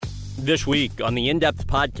This week on the In-Depth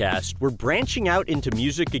podcast, we're branching out into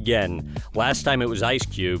music again. Last time it was Ice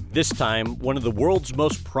Cube. This time, one of the world's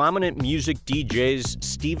most prominent music DJs,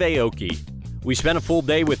 Steve Aoki. We spent a full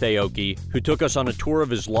day with Aoki, who took us on a tour of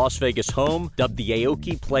his Las Vegas home, dubbed the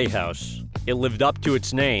Aoki Playhouse. It lived up to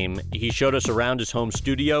its name. He showed us around his home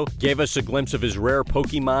studio, gave us a glimpse of his rare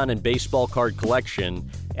Pokemon and baseball card collection,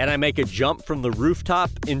 and I make a jump from the rooftop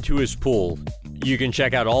into his pool. You can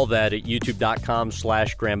check out all that at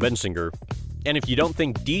youtube.com/Graham Bensinger. And if you don't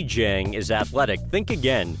think DJing is athletic, think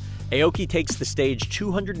again. Aoki takes the stage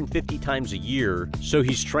 250 times a year, so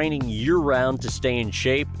he's training year-round to stay in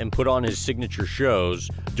shape and put on his signature shows.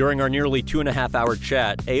 During our nearly 2.5-hour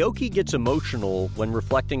chat, Aoki gets emotional when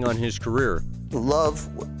reflecting on his career. Love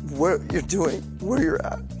what you're doing, where you're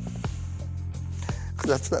at.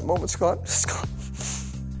 That's that moment's gone. It's gone.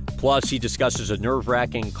 Plus, he discusses a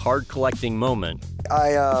nerve-wracking card-collecting moment.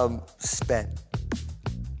 I spent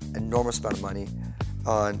an enormous amount of money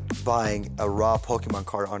on buying a raw Pokemon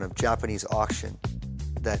card on a Japanese auction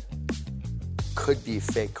that could be a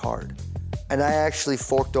fake card. And I actually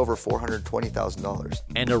forked over $420,000.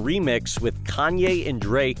 And a remix with Kanye and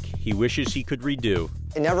Drake he wishes he could redo.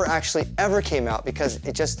 It never actually ever came out because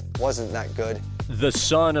it just wasn't that good. The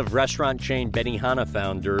son of restaurant chain Benihana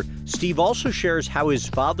founder, Steve also shares how his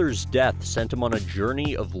father's death sent him on a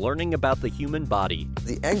journey of learning about the human body.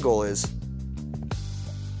 The end goal is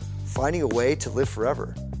finding a way to live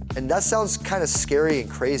forever. And that sounds kind of scary and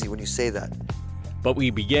crazy when you say that. But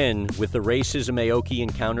we begin with the racism Aoki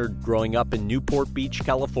encountered growing up in Newport Beach,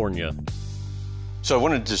 California. So I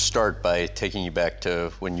wanted to start by taking you back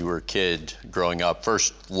to when you were a kid growing up.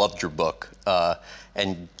 First, loved your book.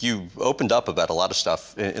 And you opened up about a lot of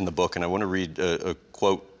stuff in the book, and I want to read a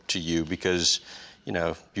quote to you because, you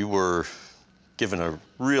know, you were given a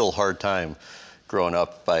real hard time growing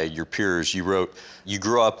up by your peers. You wrote, "You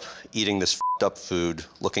grew up eating this f***ed up food,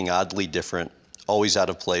 looking oddly different, always out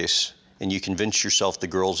of place, and you convince yourself the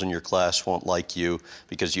girls in your class won't like you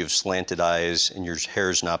because you have slanted eyes and your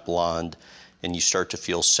hair's not blonde, and you start to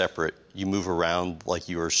feel separate. You move around like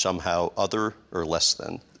you are somehow other or less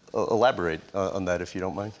than." Elaborate on that if you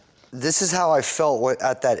don't mind. This is how I felt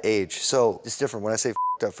at that age. So it's different. When I say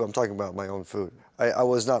f***ed up food, I'm talking about my own food. I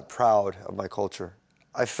was not proud of my culture.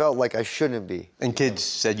 I felt like I shouldn't be. And kids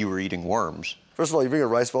said you were eating worms. First of all, you bring a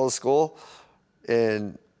rice bowl to school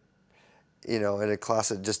and, you know, in a class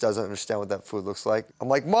that just doesn't understand what that food looks like. I'm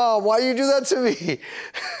like, Mom, why do you do that to me?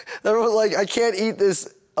 Everyone's like, I can't eat this.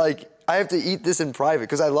 Like, I have to eat this in private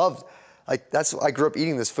because I loved, like, I grew up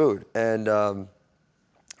eating this food. And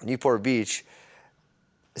Newport Beach,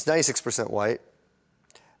 it's 96% white.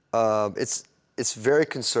 It's very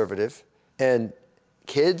conservative. And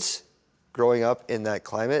kids growing up in that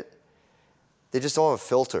climate, they just don't have a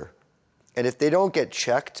filter. And if they don't get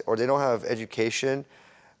checked or they don't have education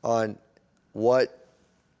on what,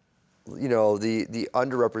 you know, the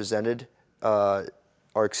underrepresented are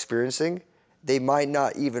experiencing, they might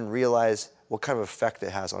not even realize what kind of effect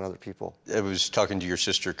it has on other people. I was talking to your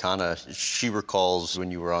sister, Kana. She recalls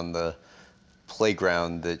when you were on the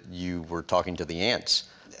playground that you were talking to the ants.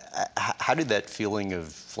 How did that feeling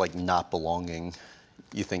of, like, not belonging,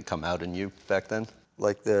 you think, come out in you back then?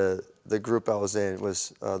 Like, the group I was in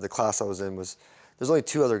was, the class I was in was, there's only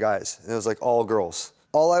 2 other guys, and it was, like, all girls.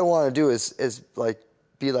 All I want to do is, like,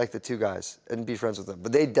 be like the 2 guys and be friends with them.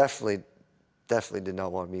 But they definitely did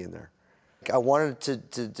not want me in there. I wanted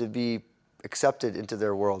to be accepted into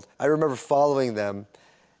their world. I remember following them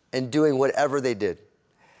and doing whatever they did.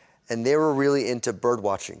 And they were really into bird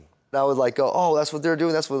watching. And I would like go, oh, that's what they're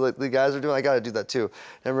doing, that's what the guys are doing, I gotta do that too. And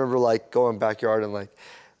I remember like going backyard and like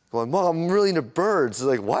going, Mom, I'm really into birds.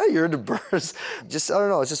 Like, why you're into birds? Just, I don't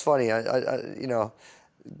know, it's just funny. I you know,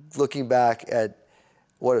 looking back at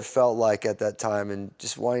what it felt like at that time and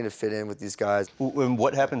just wanting to fit in with these guys. And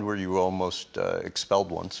what happened where you were almost expelled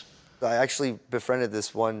once? I actually befriended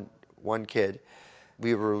this one kid.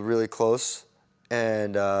 We were really close,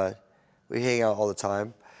 and we hang out all the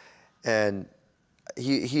time. And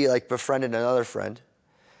he like befriended another friend,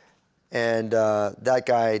 and that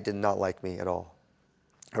guy did not like me at all.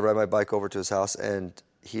 I ride my bike over to his house, and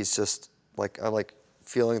he's just like, I'm like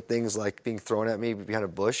feeling things like being thrown at me behind a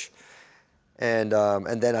bush, and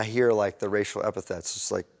then I hear like the racial epithets,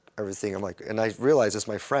 just like everything. I'm like, and I realize it's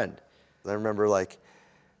my friend. I remember like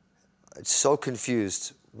so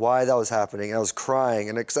confused why that was happening. And I was crying,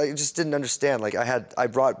 and because I just didn't understand. Like I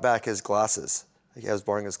brought back his glasses. Like I was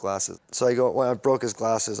borrowing his glasses. So when I broke his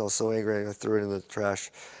glasses, I was so angry, I threw it in the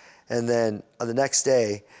trash. And then the next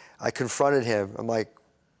day, I confronted him. I'm like,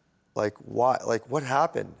 why? Like, what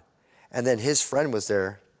happened? And then his friend was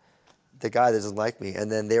there, the guy that doesn't like me.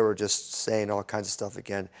 And then they were just saying all kinds of stuff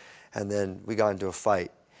again. And then we got into a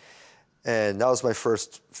fight. And that was my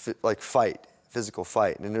first physical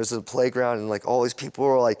fight. And it was a playground, and like all these people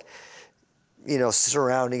were like, you know,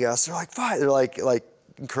 surrounding us. They're like, fight. They're like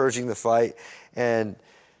encouraging the fight. And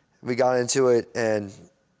we got into it, and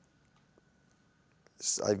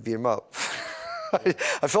I beat him up.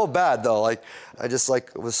 I felt bad though. Like I just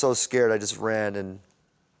was so scared. I just ran and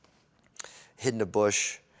hid in a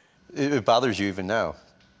bush. It bothers you even now,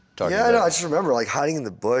 talking Yeah, about no, I it. just remember like hiding in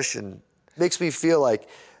the bush, and it makes me feel like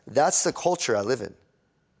that's the culture I live in.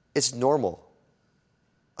 It's normal.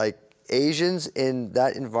 Like Asians in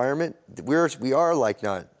that environment, we are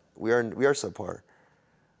subpar.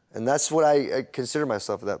 And that's what I consider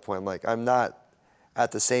myself at that point. I'm like, I'm not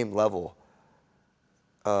at the same level.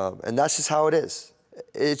 And that's just how it is.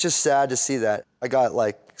 It's just sad to see that. I got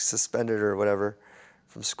like suspended or whatever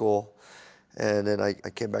from school. And then I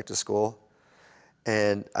came back to school,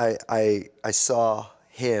 and I saw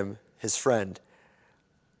him, his friend,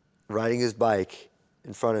 riding his bike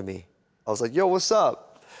in front of me. I was like, yo, what's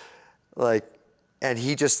up? Like, and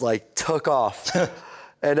he just like took off.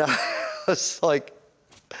 And I was like,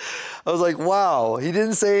 wow, he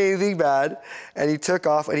didn't say anything bad. And he took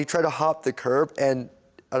off, and he tried to hop the curb, and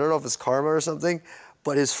I don't know if it's karma or something,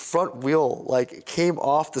 but his front wheel like came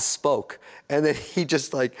off the spoke, and then he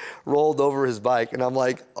just like rolled over his bike. And I'm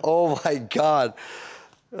like, oh my God.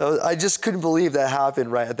 I just couldn't believe that happened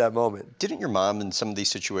right at that moment. Didn't your mom in some of these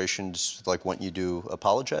situations like want you to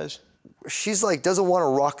apologize? She's like, doesn't want to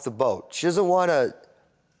rock the boat. She doesn't want to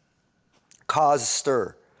cause a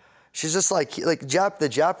stir. She's just like the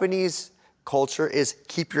Japanese culture is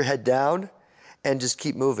keep your head down and just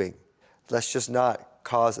keep moving. Let's just not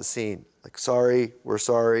cause a scene. Like, sorry, we're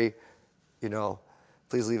sorry, you know,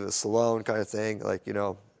 please leave us alone kind of thing. Like, you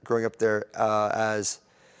know, growing up there as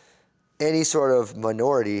any sort of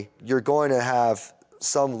minority, you're going to have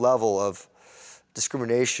some level of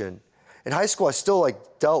discrimination. In high school, I still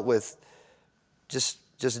like dealt with just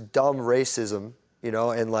dumb racism, you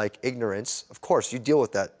know, and like ignorance. Of course, you deal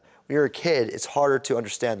with that. When you're a kid, it's harder to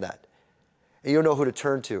understand that. And you don't know who to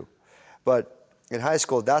turn to. But in high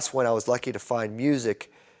school, that's when I was lucky to find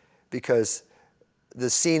music, because the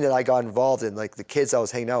scene that I got involved in, like the kids I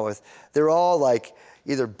was hanging out with, they're all like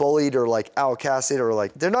either bullied or like outcasted, or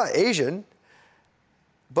like they're not Asian,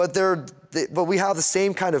 but but we have the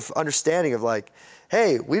same kind of understanding of like,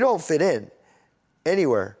 hey, we don't fit in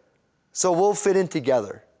anywhere, so we'll fit in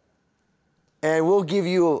together, and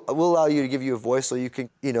we'll allow you to give you a voice so you can,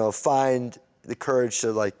 you know, find the courage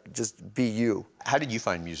to like just be you. How did you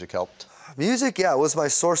find music helped? Music, yeah, was my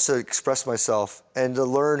source to express myself and to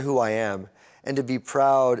learn who I am and to be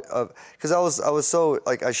proud of, because I was so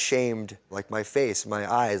like ashamed, like my face, my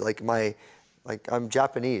eyes, like I'm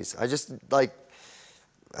Japanese. I just like,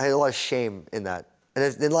 I had a lot of shame in that.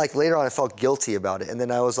 And then like later on I felt guilty about it. And then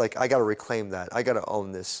I was like, I gotta reclaim that. I gotta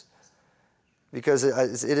own this. Because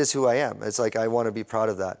it is who I am. It's like I want to be proud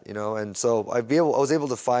of that, you know. And so I was able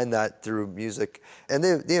to find that through music, and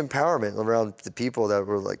the empowerment around the people that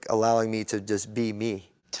were like allowing me to just be me.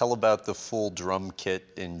 Tell about the full drum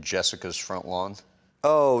kit in Jessica's front lawn.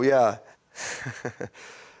 Oh yeah,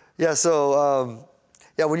 yeah. So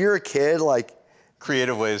yeah, when you're a kid, like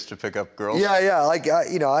Creative ways to pick up girls. yeah, like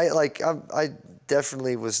I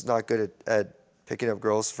definitely was not good at picking up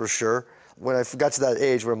girls for sure. When I got to that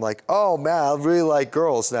age where I'm like, oh man, I really like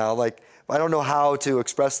girls now. Like, I don't know how to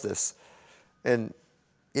express this. And,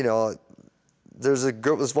 you know,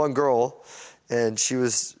 there's one girl, and she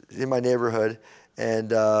was in my neighborhood, and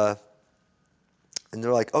they're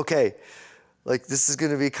like, okay, like this is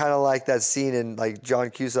gonna be kind of like that scene in like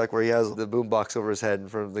John Cusack where he has the boombox over his head in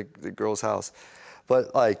front of the girl's house.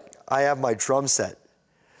 But like, I have my drum set.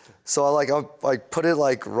 So I put it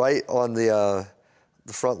like right on the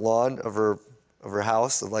front lawn of her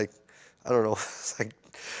house, and like, I don't know, it's like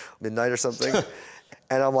midnight or something.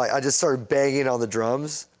 And I'm like, I just started banging on the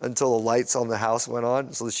drums until the lights on the house went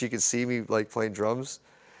on so that she could see me like playing drums.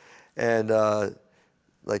 And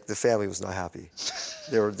like the family was not happy.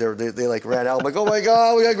 They like ran out. I'm like, oh my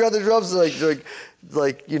God, we gotta grab the drums.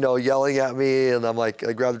 Like you know, yelling at me. And I'm like,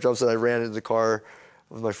 I grabbed the drums and I ran into the car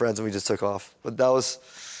with my friends and we just took off. But that was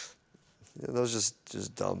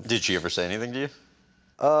just dumb. Did she ever say anything to you?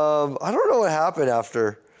 I don't know what happened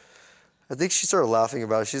after. I think she started laughing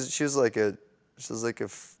about it. She was like a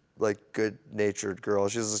good-natured girl.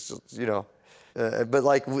 She was just, you know, but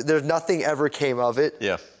like there's nothing ever came of it.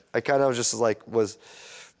 Yeah. I kind of just like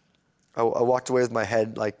I walked away with my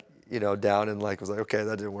head like, you know, down, and like was like, okay,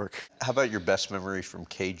 that didn't work. How about your best memory from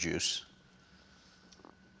K-Juice?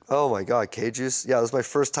 Oh my God, K-Juice. Yeah, it was my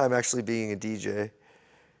first time actually being a DJ.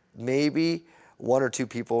 Maybe 1 or 2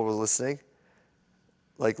 people were listening,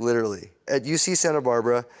 like literally. At UC Santa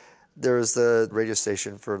Barbara, there's the radio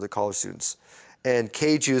station for the college students. And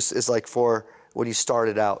K-Juice is like for when you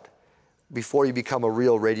started out, before you become a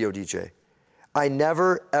real radio DJ. I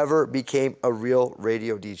never, ever became a real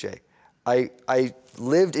radio DJ. I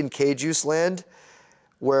lived in K-Juice land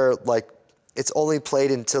where like it's only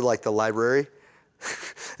played into like the library.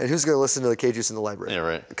 And who's gonna listen to the K-Juice in the library? Yeah,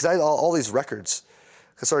 right. Because I had all these records.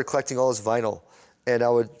 I started collecting all this vinyl and I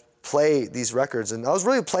would play these records and I was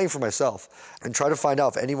really playing for myself and try to find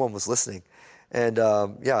out if anyone was listening. And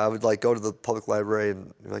yeah, I would like go to the public library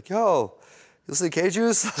and be like, yo, you listen to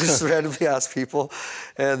K-Juice? Just randomly ask people.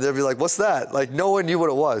 And they'd be like, what's that? Like no one knew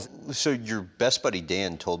what it was. So your best buddy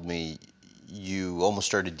Dan told me you almost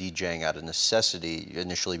started DJing out of necessity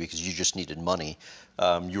initially because you just needed money.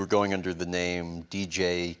 You were going under the name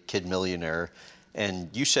DJ Kid Millionaire, and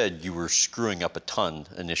you said you were screwing up a ton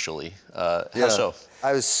initially. How so?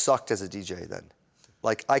 I was sucked as a DJ then.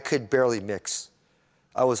 Like I could barely mix.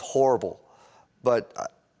 I was horrible.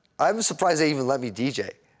 But I'm surprised they even let me DJ.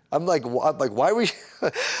 I'm like, why were you?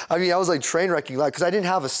 I mean, I was like train wrecking because I didn't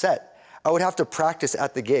have a set. I would have to practice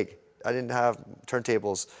at the gig. I didn't have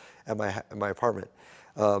turntables at my apartment.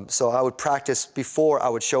 So I would practice before I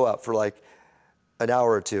would show up for like an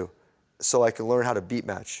hour or 2 so I could learn how to beat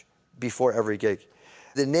match before every gig.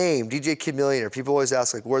 The name, DJ Kid Millionaire, people always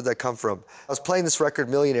ask like, where'd that come from? I was playing this record,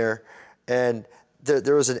 Millionaire, and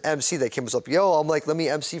there was an MC that came up, yo, I'm like, let me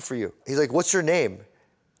MC for you. He's like, what's your name?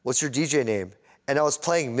 What's your DJ name? And I was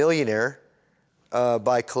playing Millionaire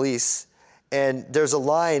by Khalees, and there's a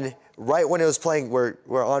line right when it was playing where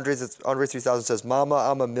Andre 3000 says, Mama,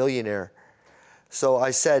 I'm a millionaire. So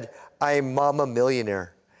I said, I'm Mama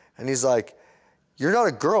Millionaire. And he's like, you're not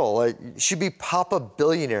a girl, like, you should be Papa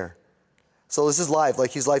Billionaire. So this is live,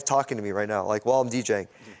 like he's live talking to me right now, like while I'm DJing.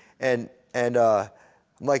 And I'm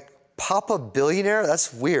like, Papa Billionaire?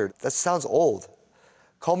 That's weird. That sounds old.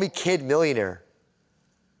 Call me Kid Millionaire.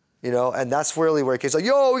 You know, and that's really where it came. It's like,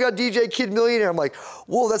 yo, we got DJ Kid Millionaire. I'm like,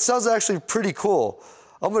 whoa, that sounds actually pretty cool.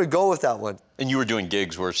 I'm gonna go with that one. And you were doing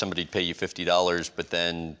gigs where somebody'd pay you $50, but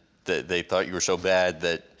then they thought you were so bad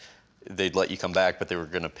that they'd let you come back, but they were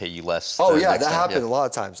gonna pay you less. Oh yeah, that happened a lot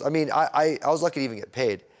of times. I mean, I was lucky to even get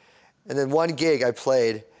paid. And then one gig I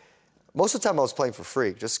played, most of the time I was playing for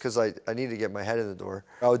free just because I needed to get my head in the door.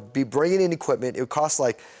 I would be bringing in equipment. It would cost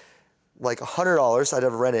like $100. I'd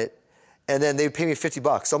have to rent it. And then they'd pay me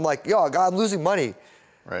 $50. I'm like, yo, God, I'm losing money.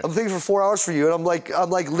 Right. I'm thinking for 4 hours for you. And I'm like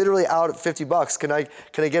literally out at $50. Can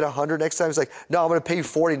I get 100 next time? He's like, no, I'm going to pay you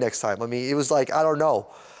 40 next time. I mean, it was like, I don't know.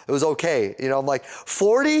 It was okay. You know, I'm like,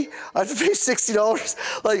 40? I have to pay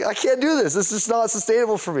 $60? Like, I can't do this. This is not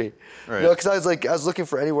sustainable for me. Right. You know, because I was looking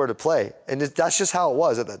for anywhere to play. And that's just how it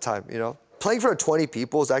was at that time, you know. Playing in front of 20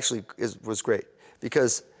 people was great.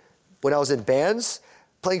 Because when I was in bands,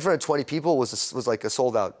 playing in front of 20 people was like a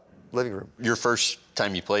sold out living room. Your first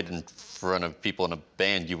time you played in front of people in a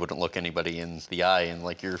band, you wouldn't look anybody in the eye and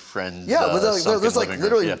like your friends. Yeah, but there's like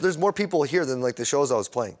literally there's more people here than like the shows I was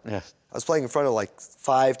playing. Yeah, I was playing in front of like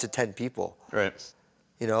 5 to 10 people. Right.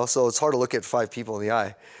 You know, so it's hard to look at 5 people in the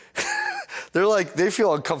eye. They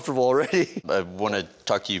feel uncomfortable already. I want to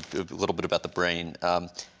talk to you a little bit about the brain.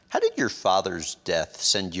 How did your father's death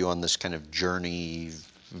send you on this kind of journey,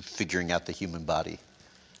 figuring out the human body?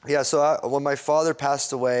 Yeah, so when my father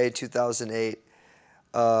passed away in 2008,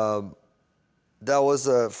 that was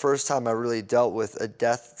the first time I really dealt with a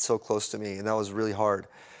death so close to me, and that was really hard.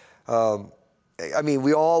 I mean,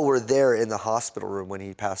 we all were there in the hospital room when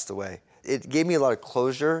he passed away. It gave me a lot of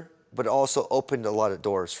closure, but it also opened a lot of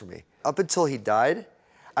doors for me. Up until he died,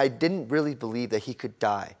 I didn't really believe that he could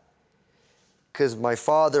die, because my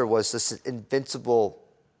father was this invincible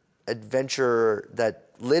adventurer that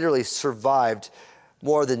literally survived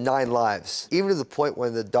more than 9 lives. Even to the point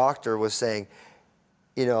when the doctor was saying,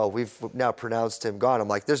 you know, we've now pronounced him gone. I'm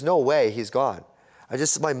like, there's no way he's gone.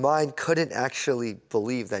 My mind couldn't actually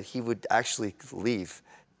believe that he would actually leave.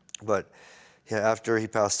 But yeah, after he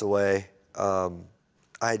passed away,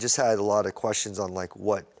 I just had a lot of questions on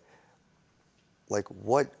what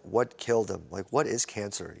killed him? Like, what is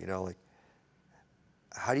cancer? You know, like,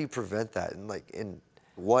 how do you prevent that? And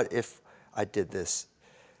what if I did this?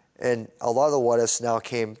 And a lot of the what ifs now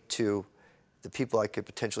came to the people I could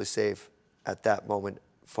potentially save at that moment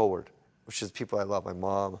forward, which is the people I love, my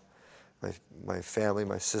mom, my family,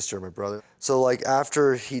 my sister, my brother. So like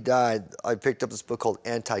after he died, I picked up this book called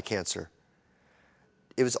Anti-Cancer.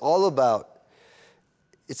 It was all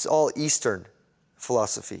it's all Eastern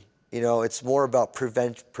philosophy. You know, it's more about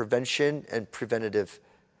prevention and preventative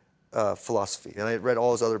philosophy. And I read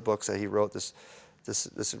all his other books that he wrote, this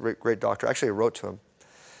great doctor. Actually, I wrote to him.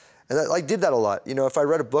 And I did that a lot. You know, if I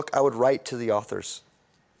read a book, I would write to the authors.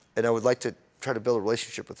 And I would like to try to build a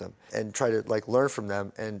relationship with them and try to like learn from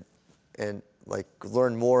them and like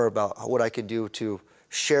learn more about what I can do to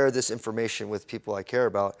share this information with people I care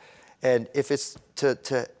about. And if it's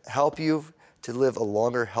to help you to live a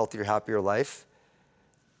longer, healthier, happier life,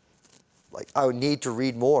 like I would need to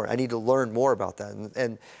read more. I need to learn more about that.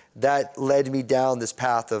 And that led me down this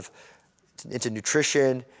path into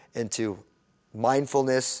nutrition, into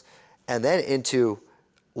mindfulness, and then into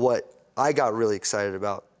what I got really excited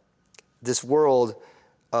about, this world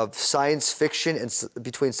of science fiction and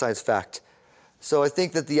between science fact. So I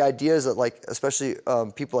think that the ideas that like, especially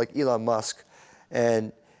people like Elon Musk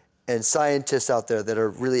and scientists out there that are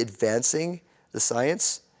really advancing the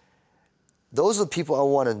science, those are the people I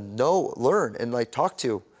want to know, learn, and like talk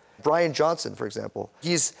to. Brian Johnson, for example,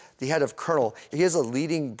 he's the head of Kernel. He has a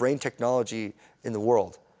leading brain technology in the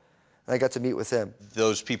world. And I got to meet with him.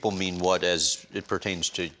 Those people mean what as it pertains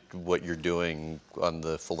to what you're doing on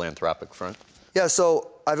the philanthropic front? Yeah,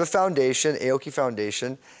 so I have a foundation, Aoki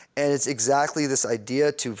Foundation, and it's exactly this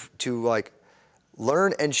idea to like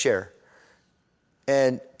learn and share.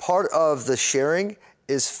 And part of the sharing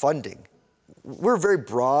is funding. We're very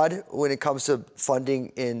broad when it comes to funding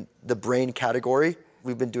in the brain category.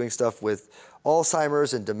 We've been doing stuff with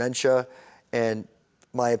Alzheimer's and dementia, and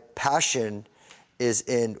my passion is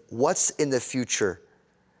in what's in the future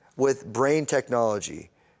with brain technology.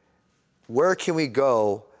 Where can we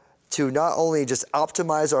go to not only just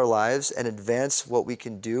optimize our lives and advance what we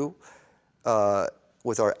can do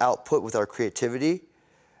with our output, with our creativity,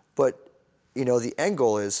 but you know, the end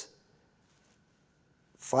goal is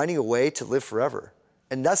finding a way to live forever.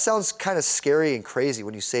 And that sounds kind of scary and crazy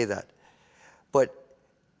when you say that. But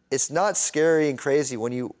it's not scary and crazy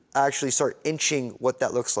when you actually start inching what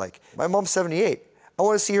that looks like. My mom's 78. I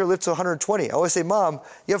want to see her live to 120. I want to say, Mom,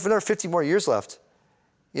 you have another 50 more years left.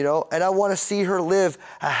 You know, and I want to see her live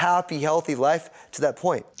a happy, healthy life to that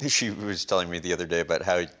point. She was telling me the other day about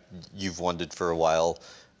how you've wanted for a while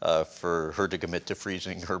for her to commit to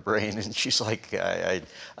freezing her brain, and she's like, I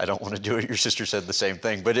don't want to do it. Your sister said the same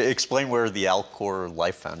thing. But explain where the Alcor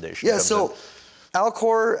Life Foundation comes in.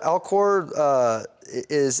 Alcor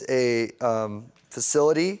is a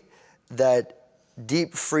facility that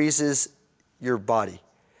deep freezes your body.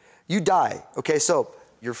 You die, okay? So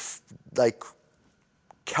you're like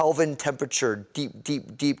Kelvin temperature,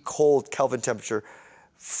 deep cold Kelvin temperature,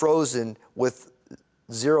 frozen with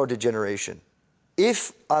zero degeneration.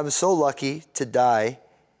 If I'm so lucky to die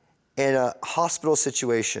in a hospital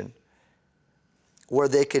situation where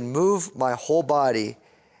they can move my whole body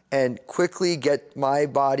and quickly get my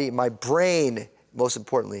body, my brain, most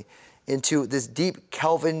importantly, into this deep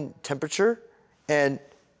Kelvin temperature, and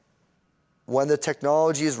when the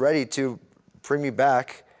technology is ready to bring me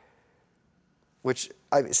back, which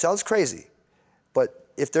sounds crazy, but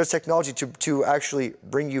if there's technology to actually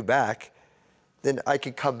bring you back, then I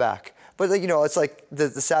can come back. But you know, it's like the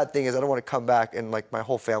sad thing is I don't want to come back and like my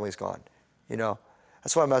whole family's gone, you know?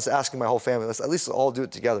 That's why I'm asking my whole family, let's at least all do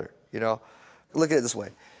it together, you know? Look at it this way.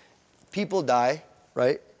 People die,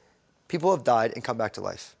 right? People have died and come back to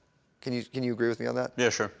life. Can you agree with me on that? Yeah,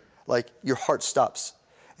 sure. Like your heart stops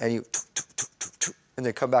and you, and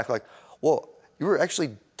then come back like, whoa, you were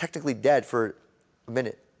actually technically dead for a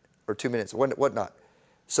minute or 2 minutes, whatnot.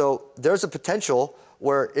 So there's a potential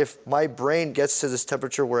where if my brain gets to this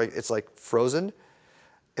temperature where it's like frozen,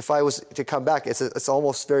 if I was to come back, it's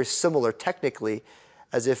almost very similar technically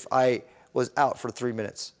as if I was out for 3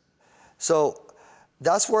 minutes. So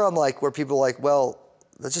that's where I'm like, where people are like, well,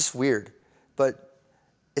 that's just weird. But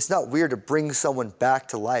it's not weird to bring someone back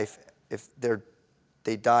to life if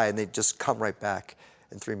they die and they just come right back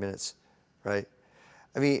in 3 minutes, right?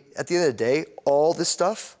 I mean, at the end of the day, all this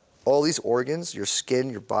stuff, all these organs, your skin,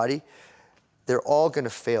 your body, they're all gonna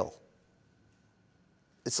fail.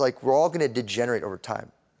 It's like we're all gonna degenerate over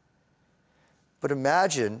time. But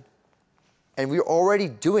imagine, and we're already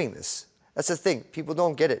doing this. That's the thing, people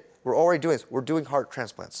don't get it. We're already doing this. We're doing heart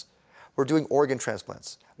transplants. We're doing organ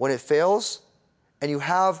transplants. When it fails and you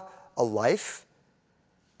have a life,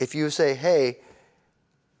 if you say, hey,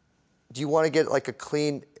 do you want to get like a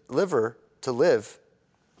clean liver to live?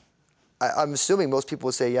 I'm assuming most people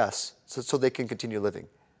would say yes, so they can continue living.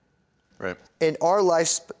 Right. In our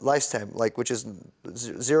lifetime, like which is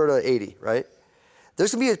 0 to 80, right?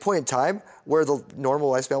 There's gonna be a point in time where the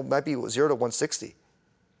normal lifespan might be 0 to 160.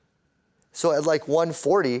 So at like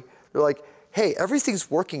 140, they're like, hey,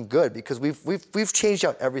 everything's working good because we've changed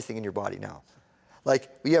out everything in your body now. Like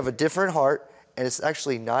we have a different heart and it's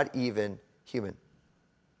actually not even human.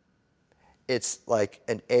 It's like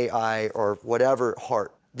an AI or whatever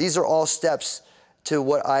heart. These are all steps to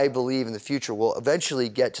what I believe in the future will eventually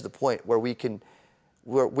get to the point where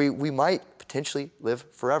we might potentially live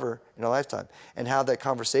forever in our lifetime and have that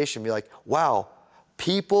conversation, be like, wow,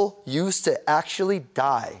 people used to actually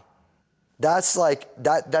die. That's like,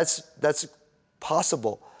 that's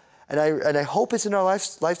possible. And I hope it's in our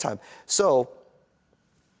lifetime. So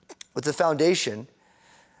with the foundation,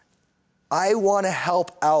 I want to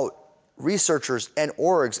help out researchers and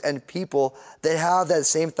orgs and people that have that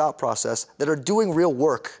same thought process, that are doing real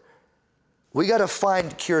work. We got to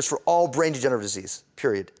find cures for all brain degenerative disease,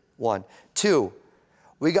 period, 1. 2,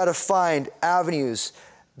 we got to find avenues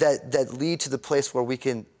that lead to the place where we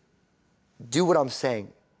can do what I'm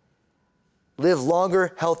saying. Live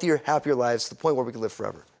longer, healthier, happier lives to the point where we can live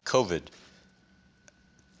forever. COVID,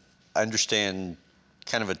 I understand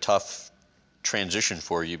kind of a tough transition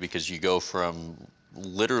for you because you go from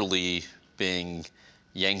literally being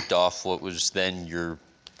yanked off what was then your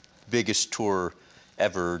biggest tour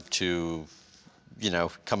ever to,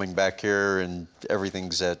 coming back here and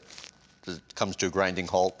everything's comes to a grinding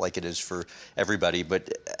halt like it is for everybody.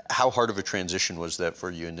 But how hard of a transition was that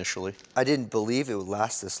for you initially? I didn't believe it would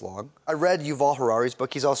last this long. I read Yuval Harari's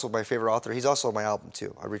book. He's also my favorite author. He's also on my album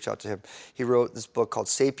too. I reached out to him. He wrote this book called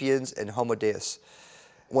Sapiens and Homo Deus.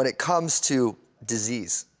 When it comes to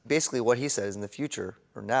disease, basically what he says in the future,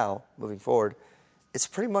 or now, moving forward, it's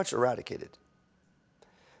pretty much eradicated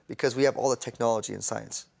because we have all the technology and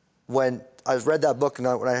science. When I read that book and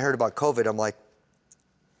when I heard about COVID, I'm like,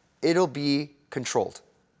 it'll be controlled.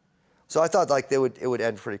 So I thought like it would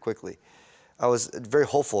end pretty quickly. I was very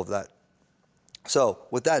hopeful of that. So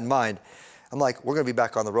with that in mind, I'm like, we're gonna be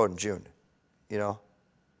back on the road in June,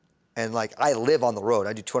 And like, I live on the road.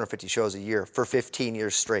 I do 250 shows a year for 15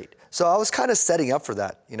 years straight. So I was kind of setting up for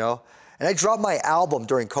that, And I dropped my album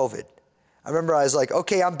during COVID. I remember I was like,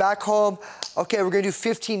 okay, I'm back home. Okay, we're gonna do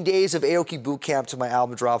 15 days of Aoki boot camp till my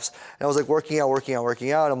album drops. And I was like working out.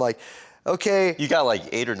 And I'm like, okay. You got like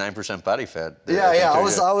 8 or 9% body fat. Yeah. I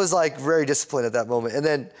was like very disciplined at that moment. And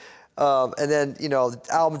then, the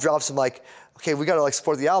album drops. I'm like, okay, we gotta like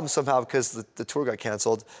support the album somehow because the tour got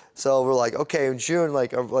canceled. So we're like, okay, in June,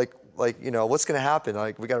 what's gonna happen?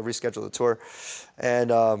 Like, we gotta reschedule the tour.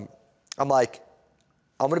 And I'm like,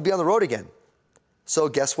 I'm gonna be on the road again. So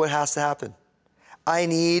guess what has to happen? I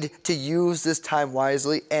need to use this time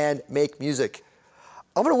wisely and make music.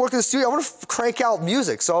 I'm gonna work in the studio. I'm gonna crank out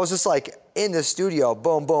music. So I was just like in the studio,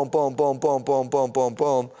 boom, boom, boom, boom, boom, boom, boom, boom,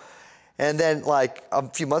 boom. And then like a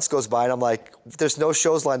few months goes by and I'm like, there's no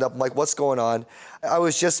shows lined up. I'm like, what's going on? I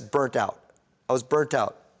was just burnt out.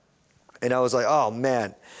 And I was like, oh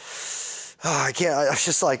man, I can't.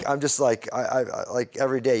 I'm just like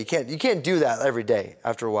every day. You can't do that every day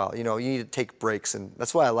after a while. You need to take breaks. And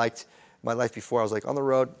that's why I liked my life before. I was like on the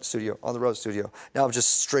road, studio, on the road, studio. Now I'm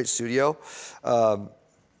just straight studio.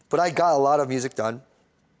 But I got a lot of music done.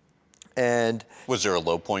 And was there a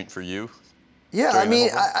low point for you? Yeah, I mean,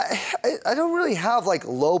 I don't really have like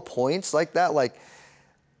low points like that. Like,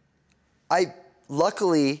 I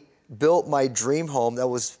luckily built my dream home that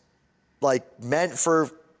was like meant for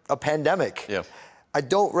a pandemic. Yeah. I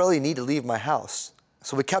don't really need to leave my house.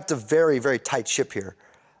 So we kept a very, very tight ship here.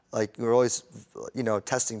 Like, we were always,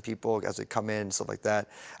 testing people as they come in and stuff like that.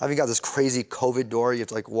 I even got this crazy COVID door you have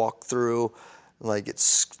to like walk through. Like,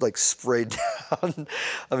 it's like sprayed down.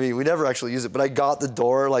 I mean, we never actually use it, but I got the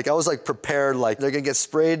door. Like, I was like prepared, like they're gonna get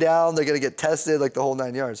sprayed down, they're gonna get tested, like the whole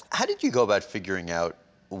 9 yards. How did you go about figuring out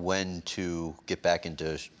when to get back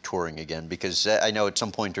into touring again? Because I know at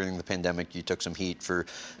some point during the pandemic, you took some heat for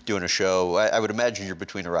doing a show. I would imagine you're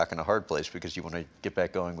between a rock and a hard place because you want to get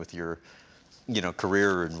back going with your,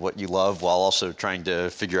 career and what you love while also trying to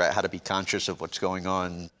figure out how to be conscious of what's going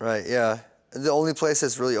on. Right, yeah. The only place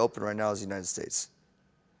that's really open right now is the United States.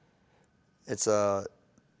 It's the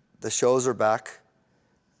shows are back,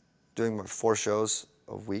 doing 4 shows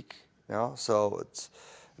a week now. So it's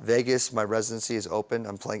Vegas, my residency is open.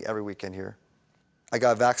 I'm playing every weekend here. I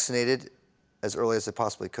got vaccinated as early as I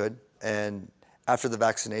possibly could. And after the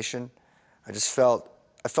vaccination, I felt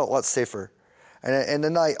a lot safer. And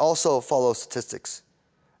then I also follow statistics.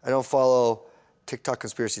 I don't follow TikTok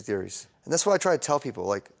conspiracy theories. And that's why I try to tell people,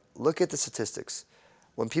 like, look at the statistics.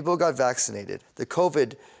 When people got vaccinated, the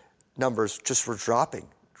COVID numbers just were dropping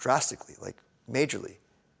drastically, like majorly.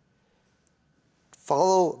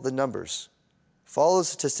 Follow the numbers. Follow the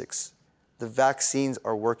statistics. The vaccines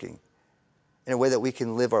are working in a way that we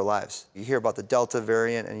can live our lives. You hear about the Delta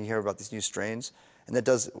variant and you hear about these new strains, and that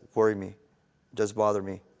does worry me. It does bother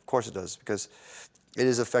me. Of course it does, because it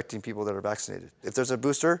is affecting people that are vaccinated. If there's a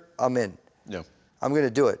booster, I'm in. Yeah. I'm going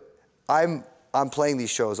to do it. I'm playing these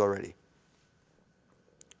shows already.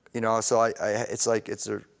 You know, so it's like it's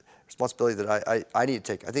a responsibility that I need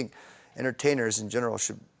to take. I think entertainers in general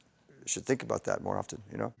should think about that more often,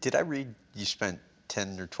 you know? Did I read you spent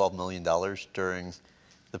 $10 or $12 million during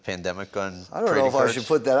the pandemic on I don't know trading if cards? I should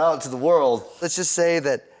put that out to the world. Let's just say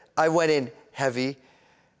that I went in heavy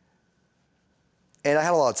and I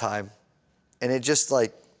had a lot of time. And it just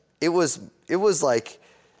like, it was like,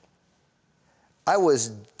 I was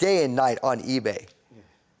day and night on eBay.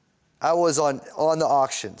 I was on the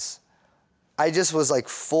auctions. I just was like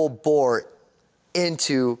full bore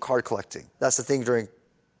into card collecting. That's the thing during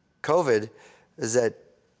COVID, is that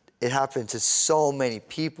it happened to so many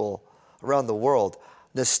people around the world.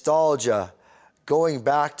 Nostalgia, going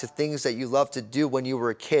back to things that you loved to do when you were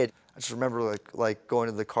a kid. I just remember like going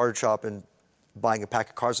to the card shop and buying a pack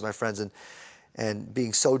of cards with my friends and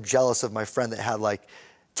being so jealous of my friend that had like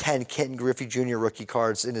 10 Kenton Griffey Jr. rookie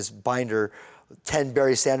cards in his binder, 10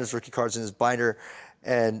 Barry Sanders rookie cards in his binder,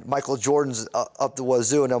 and Michael Jordan's up the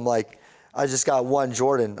wazoo. And I'm like, I just got one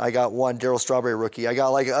Jordan. I got one Darryl Strawberry rookie. I got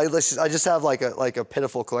like, I just have like a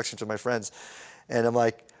pitiful collection to my friends. And I'm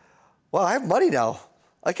like, well, I have money now.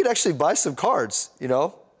 I could actually buy some cards, you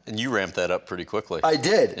know? And you ramped that up pretty quickly. I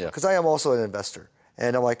did, Yeah. because I am also an investor.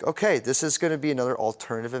 And I'm like, okay, this is going to be another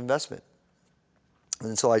alternative investment.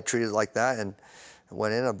 And so I treated it like that and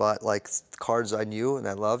went in and bought like cards I knew and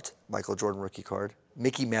I loved. Michael Jordan rookie card,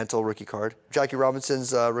 Mickey Mantle rookie card, Jackie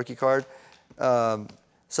Robinson's rookie card.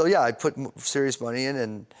 So yeah, I put serious money in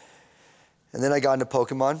and then I got into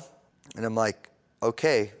Pokemon and I'm like,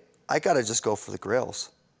 okay, I got to just go for the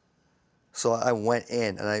grails. So I went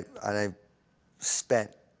in and I spent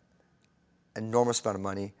an enormous amount of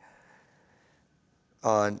money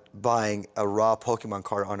on buying a raw Pokemon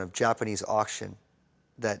card on a Japanese auction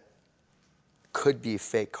that could be a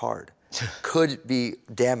fake card, could be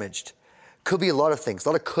damaged, could be a lot of things, a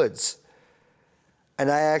lot of coulds. And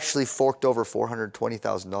I actually forked over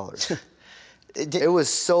 $420,000. It was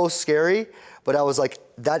so scary, but I was like,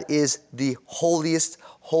 that is the holiest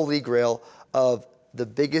holy grail of the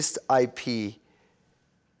biggest IP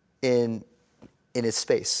in its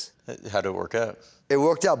space. How did it work out? It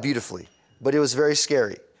worked out beautifully, but it was very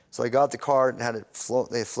scary. So I got the card and had it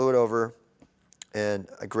they flew it over, and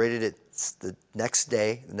I graded it the next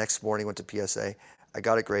day. The next morning, went to PSA. I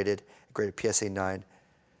got it graded. I graded PSA 9.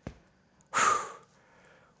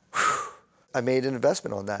 I made an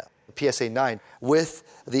investment on that. PSA 9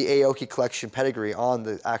 with the Aoki collection pedigree on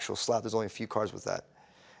the actual slab. There's only a few cards with that.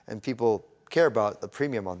 And people care about the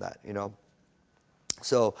premium on that, you know?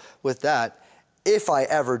 So with that, if I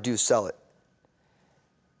ever do sell it,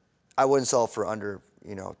 I wouldn't sell it for under,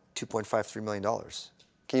 you know, $2.53 million.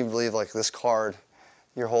 Can you believe like this card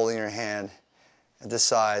you're holding in your hand at this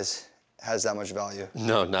size has that much value?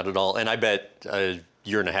 No, not at all. And I bet a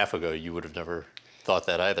year and a half ago you would have never thought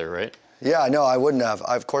that either, right? Yeah, no, I wouldn't have.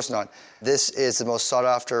 Of course not. This is the most sought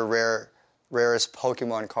after, rarest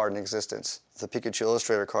Pokemon card in existence. The Pikachu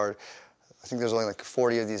Illustrator card. I think there's only like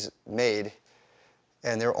 40 of these made,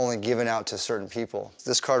 and they're only given out to certain people.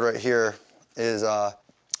 This card right here is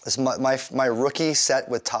my rookie set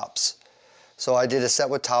with Topps. So I did a set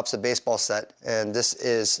with Topps, a baseball set, and this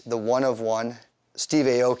is the one-of-one Steve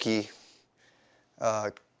Aoki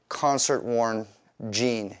concert-worn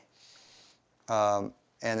jean.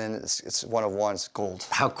 And then it's one-of-one, it's gold.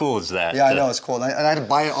 How cool is that? Yeah, I know, it's cool. And I had to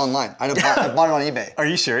buy it online. I bought it on eBay. Are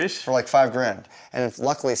you serious? For like $5,000. And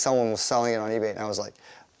luckily someone was selling it on eBay, and I was like,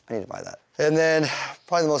 I need to buy that. And then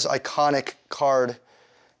probably the most iconic card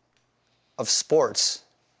of sports,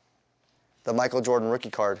 the Michael Jordan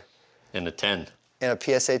rookie card. And a 10. And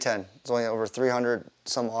a PSA 10. There's only over 300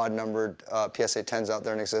 some odd numbered PSA 10s out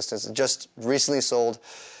there in existence. It just recently sold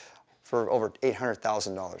for over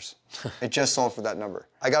 $800,000. It just sold for that number.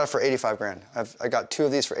 I got it for $85,000. I got two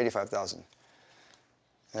of these for $85,000.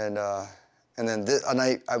 And then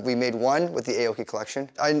we made one with the Aoki collection.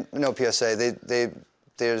 I know PSA. They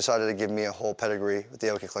decided to give me a whole pedigree with the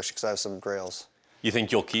Aoki collection because I have some grails. You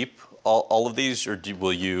think you'll keep all of these, or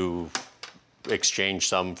will you exchange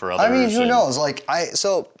some for others? I mean, who knows?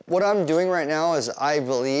 So what I'm doing right now is I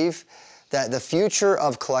believe that the future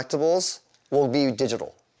of collectibles will be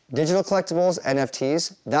digital. Digital collectibles,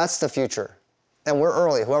 NFTs, that's the future. And we're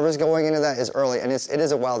early. Whoever's going into that is early, and it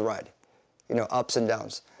is a wild ride, you know, ups and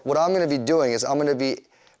downs. What I'm going to be doing is I'm going to be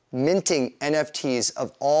minting NFTs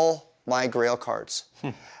of all my Grail cards.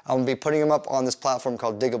 I'm going to be putting them up on this platform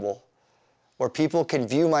called Diggable, where people can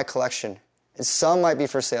view my collection. And some might be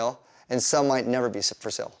for sale, and some might never be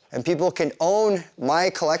for sale. And people can own my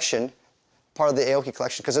collection part of the Aoki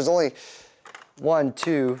collection because there's only 1,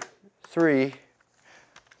 2, 3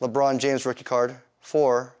 LeBron James rookie card,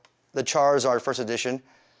 4 the Charizard first edition,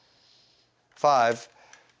 5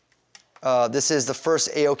 this is the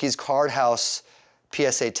first Aoki's Card House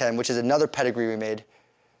PSA 10, which is another pedigree we made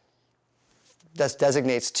that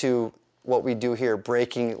designates to what we do here,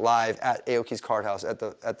 breaking live at Aoki's Card House at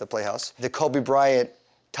the Playhouse. The Kobe Bryant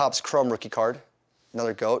Topps Chrome rookie card,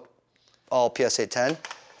 another GOAT, all PSA 10.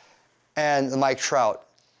 And the Mike Trout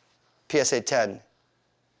PSA 10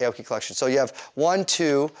 Aoki collection. So you have 1,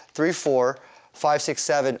 2, 3, 4, 5, 6,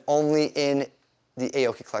 7 only in the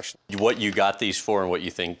Aoki collection. What you got these for and what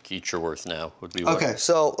you think each are worth now would be what? Okay,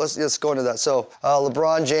 so let's go into that. So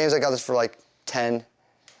LeBron James, I got this for like 10,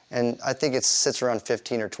 and I think it sits around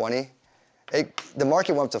 15 or 20. The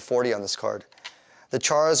market went up to 40 on this card. The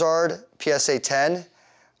Charizard PSA 10,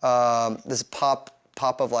 this pop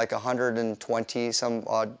of like 120 some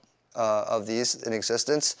odd of these in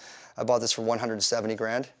existence. I bought this for 170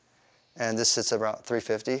 grand, and this sits about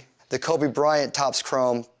 350. The Kobe Bryant Topps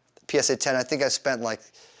Chrome PSA 10, I think I spent like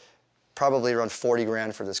probably around 40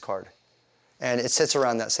 grand for this card. And it sits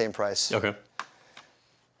around that same price. Okay.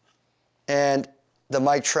 And the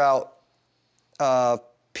Mike Trout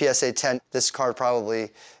PSA 10, this card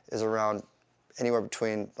probably is around anywhere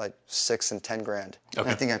between like 6 and 10 grand. Okay.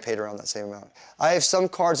 I think I paid around that same amount. I have some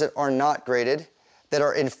cards that are not graded that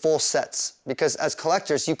are in full sets because as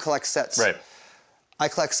collectors, you collect sets. Right. I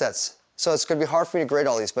collect sets. So it's going to be hard for me to grade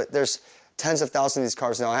all these, but there's tens of thousands of these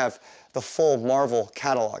cards now. I have the full Marvel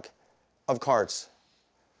catalog of cards.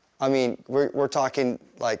 I mean, we're talking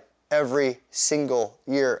like every single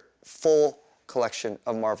year, full collection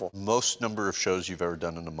of Marvel. Most number of shows you've ever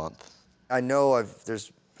done in a month? I know I've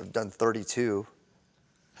done 32,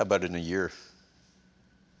 How about in a year?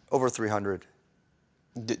 over 300.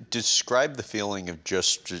 Describe the feeling of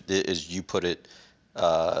just, as you put it,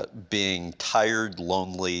 being tired,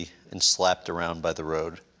 lonely, and slapped around by the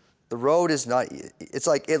road. The road is not, it's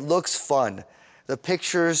like, it looks fun. The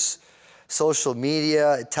pictures, social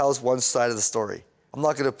media, it tells one side of the story. I'm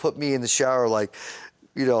not gonna put me in the shower like,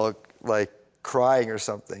 you know, like crying or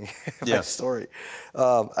something, Yeah. my story.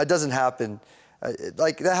 It doesn't happen.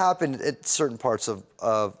 Like that happened at certain parts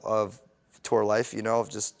of tour life, you know,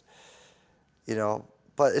 just, you know,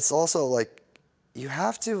 but it's also like, you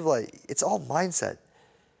have to like, it's all mindset.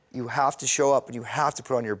 You have to show up and you have to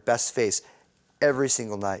put on your best face every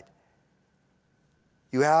single night.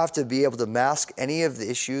 You have to be able to mask any of the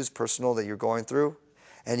issues, personal, that you're going through,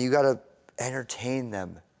 and you got to entertain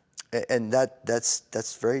them. And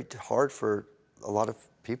that's very hard for a lot of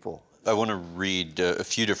people. I want to read a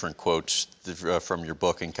few different quotes from your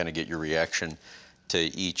book and kind of get your reaction to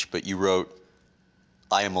each. But you wrote,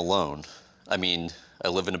 "I am alone. I mean, I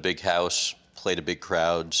live in a big house, play to big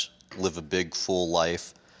crowds, live a big, full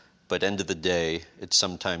life. But end of the day, it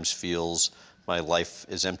sometimes feels my life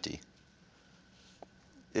is empty."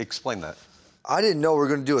 Explain that. I didn't know we were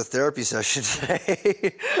going to do a therapy session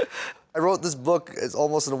today. I wrote this book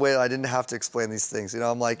almost in a way that I didn't have to explain these things. You know,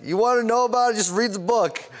 I'm like, you want to know about it? Just read the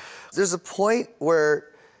book. There's a point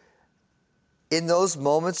where in those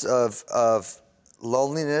moments of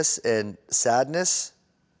loneliness and sadness,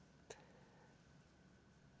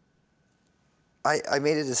 I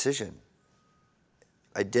made a decision.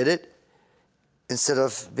 I did it instead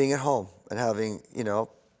of being at home and having, you know,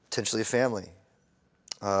 potentially a family,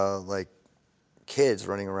 like kids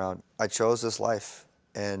running around. I chose this life,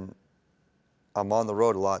 and I'm on the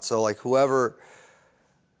road a lot. So like whoever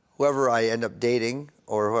I end up dating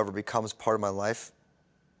or whoever becomes part of my life,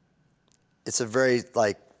 it's a very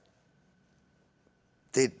like,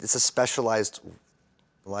 it's a specialized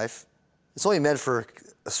life. It's only meant for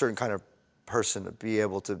a certain kind of person to be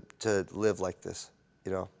able to live like this,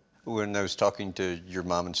 you know? When I was talking to your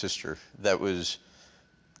mom and sister, that was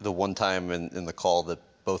the one time in the call that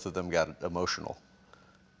both of them got emotional,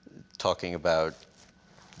 talking about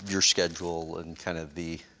your schedule and kind of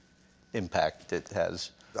the impact it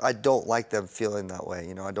has. I don't like them feeling that way,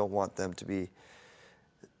 you know? I don't want them to be,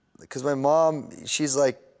 because my mom, she's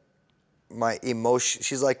like my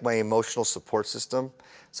emotional support system.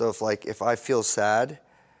 So if I feel sad,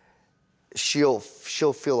 she'll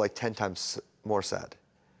feel like 10 times more sad.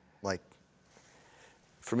 Like,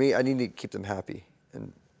 for me, I need to keep them happy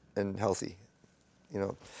and healthy. You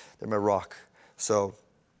know, they're my rock. So,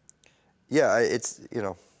 yeah, it's, you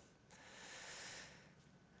know,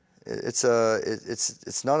 it's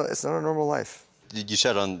not a normal life. You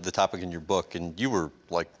said on the topic in your book, and you were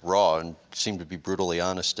like raw and seemed to be brutally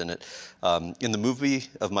honest in it. In the movie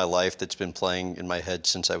of my life that's been playing in my head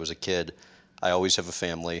since I was a kid, I always have a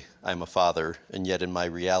family, I'm a father, and yet in my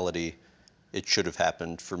reality, it should have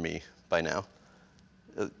happened for me by now.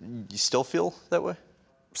 You still feel that way?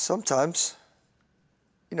 Sometimes.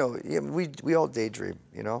 You know, yeah, we all daydream,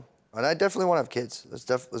 you know? And I definitely want to have kids.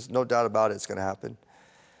 There's no doubt about it, it's going to happen.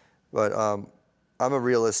 But I'm a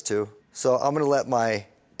realist too. So I'm going to let my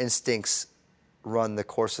instincts run the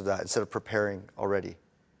course of that instead of preparing already,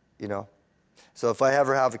 you know? So if I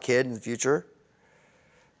ever have a kid in the future,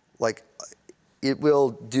 like, it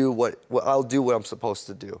will do I'll do what I'm supposed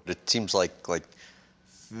to do. It seems like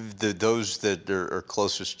those that are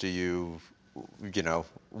closest to you, you know,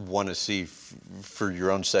 want to see for your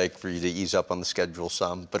own sake, for you to ease up on the schedule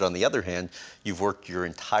some. But on the other hand, you've worked your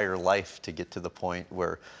entire life to get to the point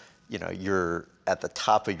where, you know, you're at the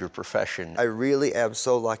top of your profession. I really am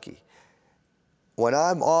so lucky. When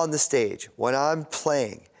I'm on the stage, when I'm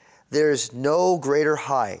playing, there's no greater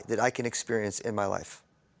high that I can experience in my life.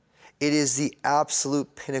 It is the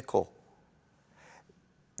absolute pinnacle.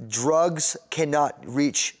 Drugs cannot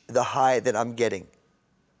reach the high that I'm getting.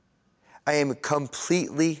 I am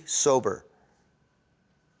completely sober.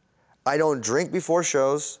 I don't drink before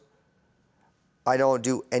shows. I don't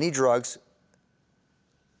do any drugs.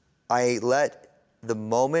 I let the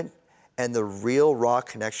moment and the real raw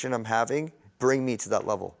connection I'm having bring me to that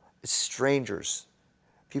level. It's strangers,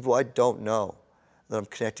 people I don't know, that I'm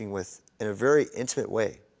connecting with in a very intimate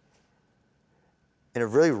way, in a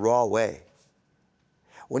really raw way.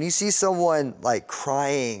 When you see someone like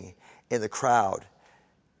crying in the crowd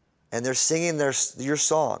and they're singing your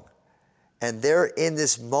song and they're in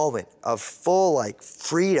this moment of full like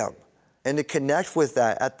freedom, and to connect with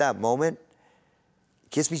that at that moment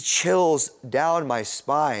gives me chills down my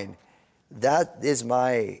spine. That is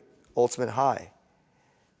my ultimate high.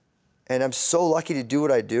 And I'm so lucky to do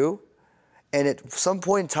what I do. And at some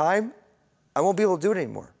point in time, I won't be able to do it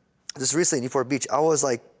anymore. Just recently in Newport Beach, I was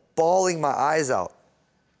like bawling my eyes out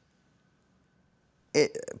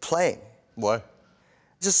playing. Why?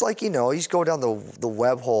 Just like, you know, you just go down the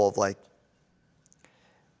web hole of like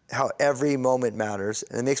how every moment matters.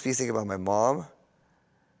 And it makes me think about my mom.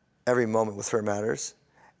 Every moment with her matters.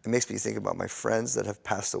 It makes me think about my friends that have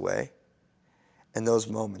passed away. And those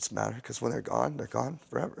moments matter because when they're gone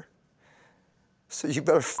forever. So you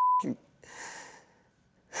better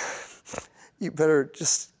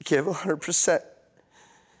just give 100%.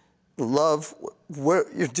 Love what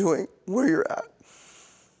you're doing, where you're at.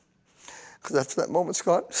 Because after that moment's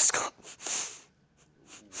gone, it's gone.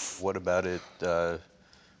 What about it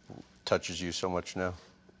touches you so much now?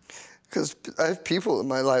 Because I have people in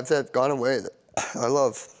my life that have gone away that I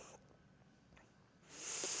love.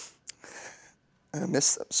 And I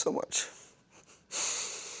miss them so much.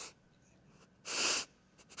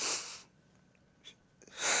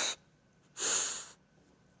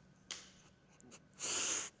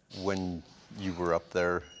 When you were up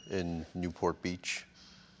there in Newport Beach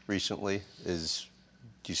recently, do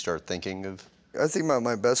you start thinking of? I think about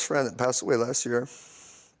my best friend that passed away last year,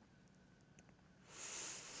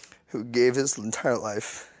 who gave his entire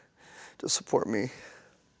life to support me.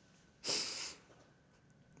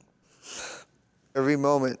 Every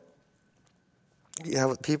moment you have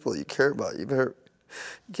with people you care about, you better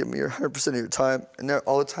give me your 100% of your time. And there,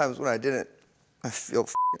 all the times when I didn't, I feel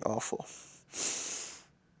awful.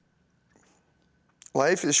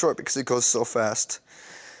 Life is short because it goes so fast.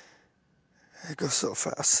 It goes so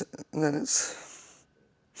fast, and then it's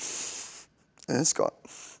gone,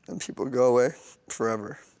 and people go away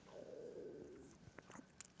forever.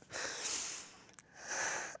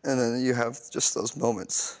 And then you have just those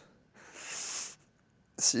moments.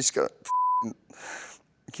 So you just gotta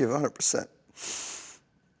give 100%.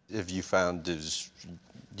 Have you found as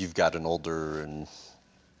you've gotten older and,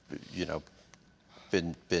 you know,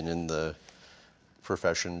 been in the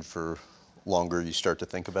profession for longer, you start to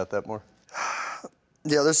think about that more?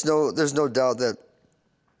 Yeah, there's no doubt that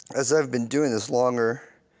as I've been doing this longer,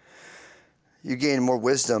 you gain more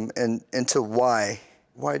wisdom and into why.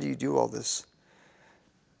 Why do you do all this?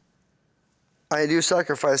 I do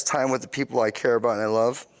sacrifice time with the people I care about and I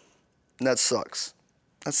love, and that sucks.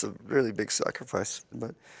 That's a really big sacrifice.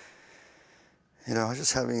 But, you know,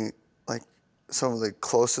 just having like some of the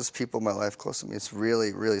closest people in my life close to me, it's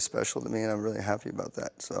really, really special to me, and I'm really happy about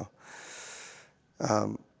that. So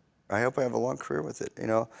I hope I have a long career with it, you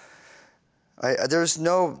know. There's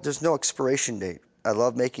no expiration date. I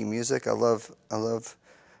love making music. I love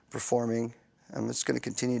performing. I'm just going to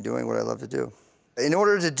continue doing what I love to do. In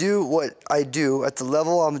order to do what I do at the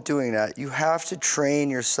level I'm doing at, you have to train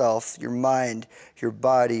yourself, your mind, your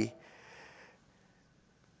body,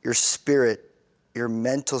 your spirit, your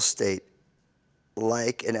mental state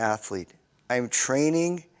like an athlete. I'm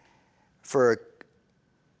training for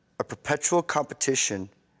a perpetual competition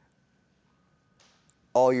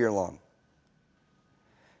all year long.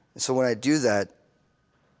 And so when I do that,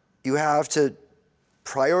 you have to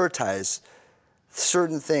prioritize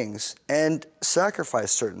certain things and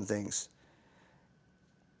sacrifice certain things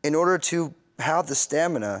in order to have the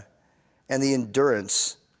stamina and the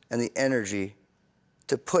endurance and the energy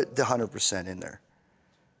to put the 100% in there.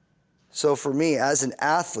 So for me, as an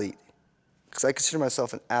athlete, because I consider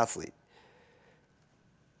myself an athlete,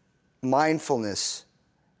 mindfulness,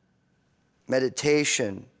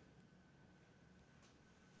 meditation,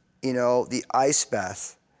 the ice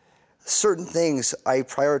bath, certain things I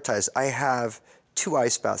prioritize. I have 2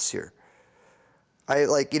 ice baths here.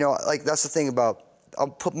 That's the thing about, I'll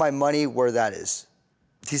put my money where that is.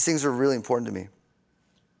 These things are really important to me.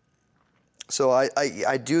 So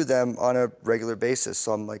I do them on a regular basis.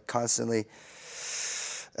 So I'm like constantly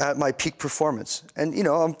at my peak performance. And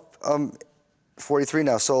I'm 43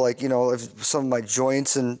 now. So if some of my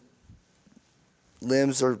joints and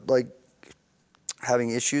limbs are like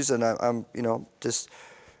having issues, and I'm just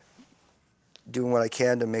doing what I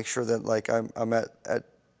can to make sure that like I'm at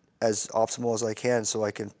as optimal as I can, so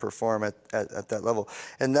I can perform at that level.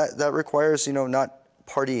 And that requires not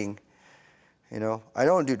partying. I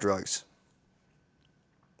don't do drugs.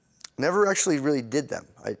 Never actually really did them.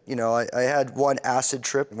 I had one acid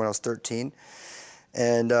trip when I was 13,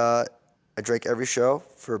 and I drank every show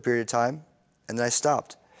for a period of time, and then I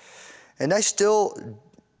stopped. And I still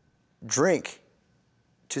drink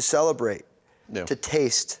to celebrate, to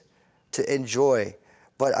taste, to enjoy.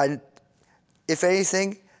 But if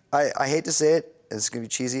anything, I hate to say it, and it's gonna be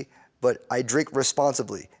cheesy, but I drink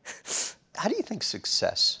responsibly. How do you think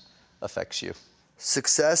success affects you?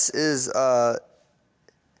 Success is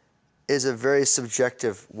a very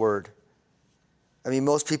subjective word. I mean,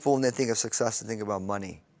 most people, when they think of success, they think about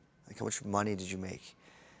money. Like, how much money did you make?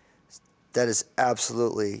 That is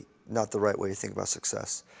absolutely not the right way to think about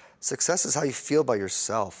success. Success is how you feel about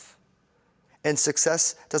yourself. And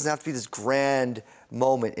success doesn't have to be this grand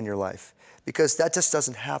moment in your life, because that just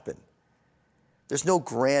doesn't happen. There's no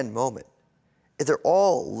grand moment. They're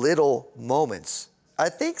all little moments. I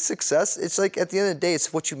think success, it's like at the end of the day,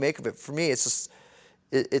 it's what you make of it. For me, it's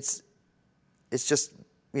just,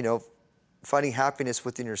 finding happiness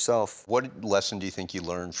within yourself. What lesson do you think you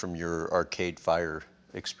learned from your Arcade Fire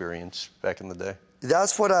experience back in the day?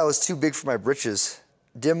 That's when I was too big for my britches.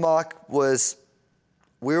 Dim Mak was,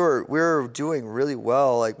 we were doing really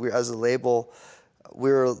well. Like, as a label,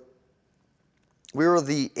 we were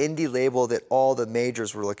the indie label that all the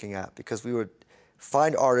majors were looking at, because we would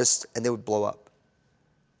find artists and they would blow up.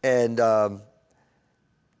 And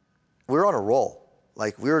we were on a roll.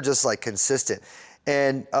 Like, we were just like consistent.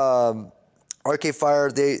 And Arcade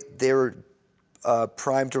Fire, they were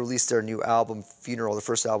primed to release their new album, Funeral, the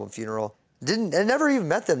first album, Funeral. I never even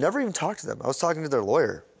met them, never even talked to them. I was talking to their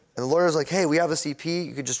lawyer. And the lawyer was like, hey, we have this EP,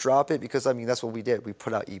 you could just drop it, because that's what we did. We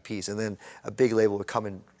put out EPs, and then a big label would come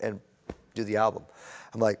in and do the album.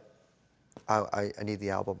 I'm like, I need the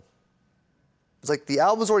album. It's like, the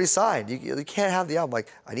album's already signed. You can't have the album.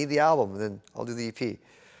 Like, I need the album, and then I'll do the EP.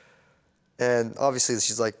 And obviously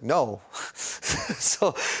she's like, no.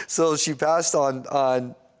 so she passed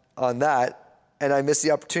on that, and I missed the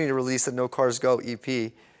opportunity to release the No Cars Go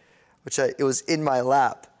EP, which it was in my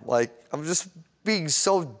lap. Like, I'm just being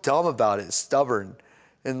so dumb about it, stubborn,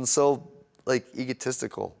 and so like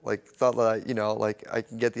egotistical. Like, thought that I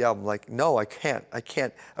can get the album. Like, no, I can't,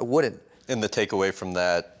 I wouldn't. And the takeaway from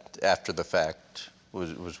that after the fact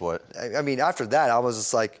was what? I mean, after that, I was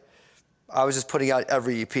just like, I was just putting out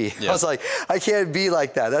every EP. Yeah. I was like, I can't be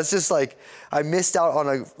like that. That's just like, I missed out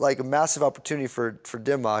on a massive opportunity for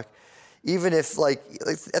Dim Mak. Even if like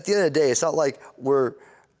at the end of the day, it's not like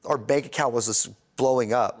our bank account was just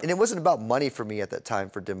blowing up. And it wasn't about money for me at that time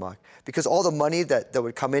for Dim Mak, because all the money that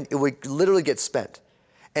would come in, it would literally get spent.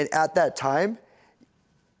 And at that time,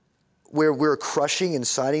 where we were crushing and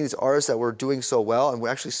signing these artists that were doing so well, and we're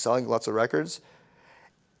actually selling lots of records,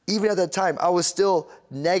 even at that time, I was still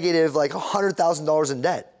negative like $100,000 in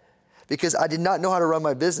debt, because I did not know how to run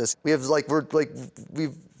my business. We've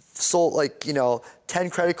sold 10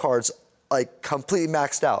 credit cards, like completely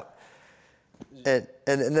maxed out. And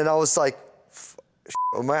then I was like,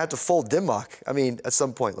 I might have to fold Dim Mak. I mean, at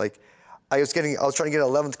some point, like I was trying to get an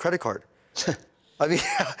 11th credit card. I mean,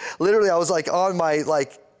 literally I was like on my,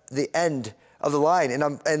 the end of the line,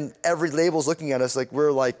 and every label's looking at us like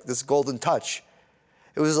we're like this golden touch.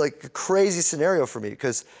 It was like a crazy scenario for me,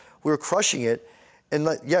 because we were crushing it, and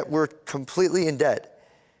yet we're completely in debt.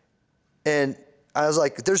 And I was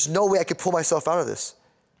like, there's no way I could pull myself out of this.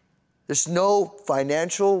 There's no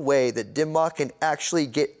financial way that Dimmock can actually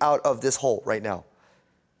get out of this hole right now.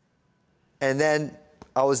 And then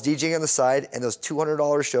I was DJing on the side, and those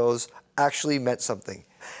 $200 shows actually meant something.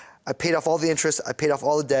 I paid off all the interest, I paid off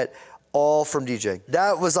all the debt, all from DJing.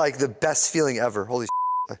 That was like the best feeling ever. Holy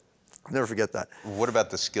shit, I'll never forget that. What about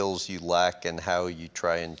the skills you lack and how you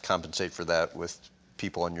try and compensate for that with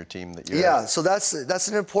people on your team that you have? So that's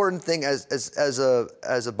an important thing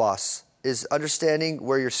as a boss, is understanding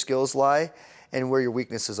where your skills lie and where your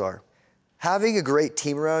weaknesses are. Having a great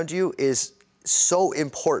team around you is so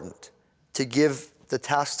important to give the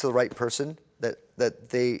task to the right person that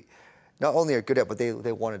they not only are good at, but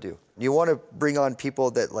they want to do. You want to bring on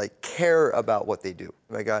people that like care about what they do.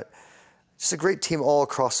 I got just a great team all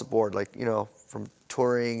across the board, like, you know, from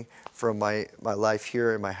touring, from my life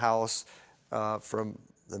here in my house, from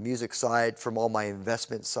the music side, from all my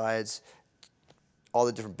investment sides, all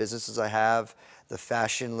the different businesses I have, the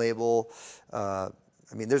fashion label. I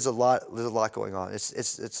mean, there's a lot going on.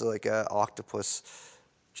 It's like an octopus,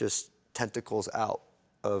 just tentacles out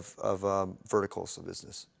of verticals of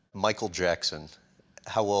business. Michael Jackson,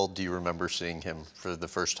 how well do you remember seeing him for the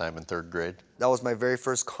first time in 3rd grade? That was my very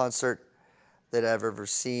first concert that I've ever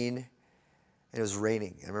seen, and it was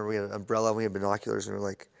raining. I remember we had an umbrella, we had binoculars, and we were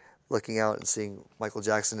like looking out and seeing Michael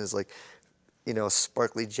Jackson in his, like, you know,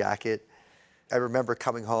 sparkly jacket. I remember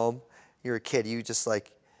coming home. You're a kid, you just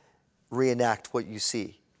like reenact what you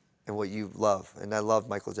see and what you love. And I loved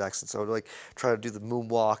Michael Jackson, so I would like try to do the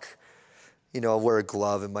moonwalk. You know, wear a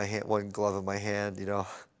glove in my hand, one glove in my hand. You know.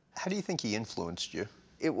 How do you think he influenced you?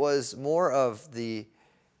 It was more of that,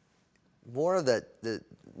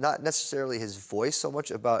 not necessarily his voice so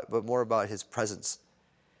much but more about his presence.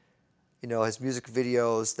 You know, his music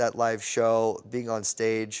videos, that live show, being on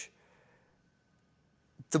stage.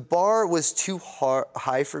 The bar was too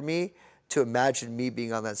high for me to imagine me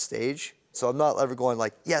being on that stage. So I'm not ever going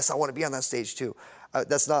like, yes, I want to be on that stage too.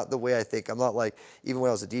 That's not the way I think. I'm not like, even when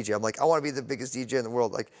I was a DJ, I'm like, I want to be the biggest DJ in the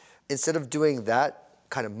world. Like, instead of doing that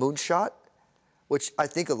kind of moonshot, which I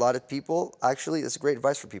think a lot of people, actually, it's great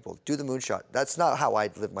advice for people. Do the moonshot. That's not how I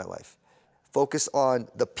live my life. Focus on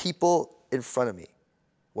the people in front of me,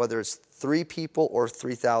 whether it's 3 people or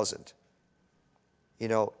 3,000. You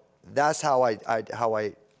know, that's how I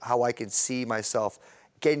can see myself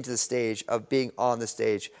getting to the stage, of being on the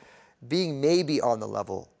stage, being maybe on the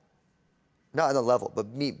level, not on the level, but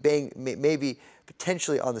me being maybe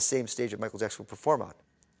potentially on the same stage that Michael Jackson would perform on.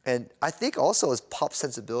 And I think also his pop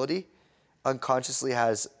sensibility unconsciously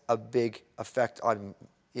has a big effect on,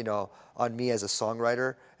 you know, on me as a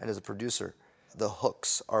songwriter and as a producer. The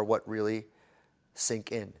hooks are what really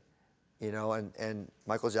sink in, you know, and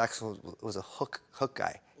Michael Jackson was a hook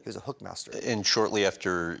guy. He was a hook master. And shortly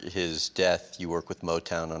after his death, you worked with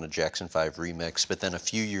Motown on a Jackson 5 remix, but then a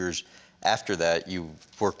few years after that, you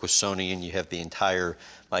worked with Sony and you have the entire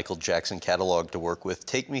Michael Jackson catalog to work with.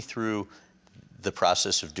 Take me through the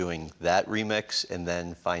process of doing that remix and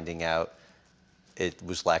then finding out it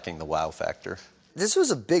was lacking the wow factor. This was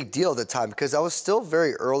a big deal at the time because I was still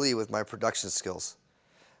very early with my production skills.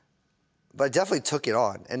 But I definitely took it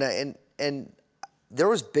on. And there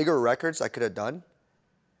was bigger records I could have done,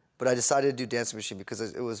 but I decided to do Dancing Machine because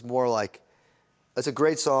it was more like, it's a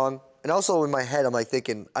great song. And also in my head, I'm like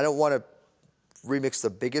thinking, I don't want to remix the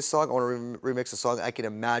biggest song. I want to remix a song I can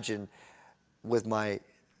imagine with my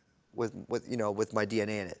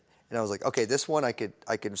DNA in it. And I was like, okay, this one I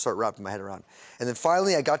can start wrapping my head around. And then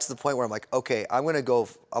finally I got to the point where I'm like, okay, I'm gonna go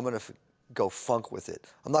funk with it.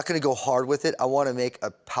 I'm not gonna go hard with it. I want to make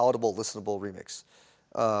a palatable, listenable remix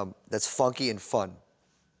that's funky and fun.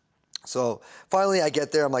 So finally I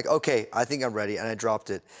get there. I'm like, okay, I think I'm ready, and I dropped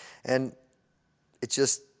it, and it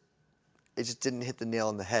just didn't hit the nail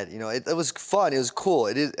on the head. You know, it was fun. It was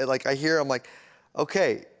cool. Like I hear, I'm like,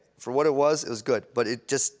 okay, for what it was good, but it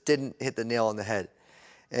just didn't hit the nail on the head.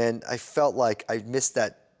 And I felt like I missed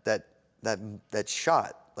that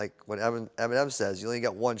shot. Like when Eminem says, you only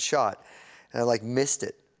got one shot, and I like missed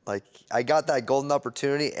it. Like I got that golden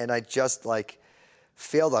opportunity, and I just like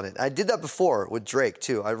failed on it. I did that before with Drake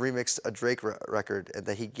too. I remixed a Drake record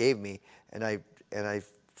that he gave me, and I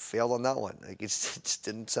failed on that one. Like it just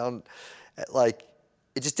didn't sound like,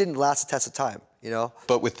 it just didn't last the test of time, you know.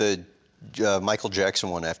 But with the Michael Jackson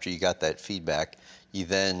one, after you got that feedback, you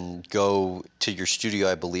then go to your studio,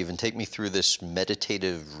 I believe, and take me through this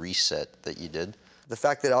meditative reset that you did. The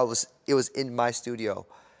fact that it was in my studio,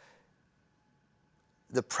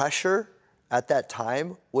 the pressure at that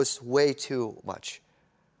time was way too much.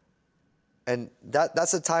 And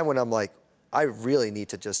that's a time when I'm like, I really need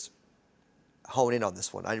to just hone in on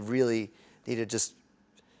this one. I really need to just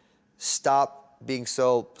stop being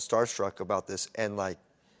so starstruck about this and like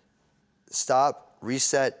stop,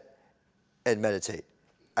 reset, and meditate.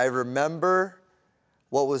 I remember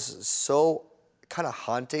what was so kind of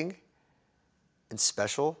haunting and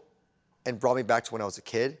special and brought me back to when I was a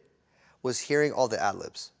kid was hearing all the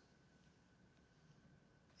ad-libs.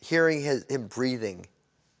 Hearing him breathing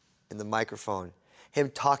in the microphone, him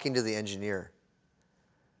talking to the engineer,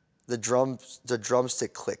 the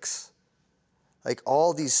drumstick clicks, like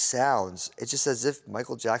all these sounds. It's just as if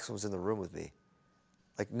Michael Jackson was in the room with me.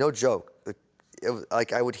 Like no joke.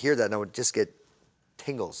 Like I would hear that and I would just get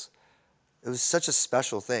tingles. It was such a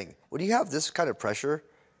special thing. When you have this kind of pressure,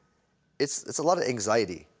 it's a lot of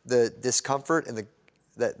anxiety. The discomfort and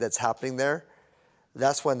that's happening there,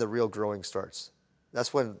 that's when the real growing starts.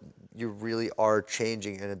 That's when you really are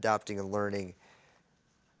changing and adapting and learning.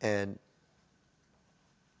 And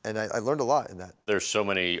I learned a lot in that. There's so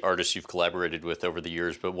many artists you've collaborated with over the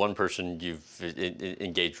years, but one person you've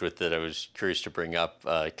engaged with that I was curious to bring up,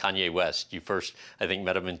 Kanye West. You first, I think,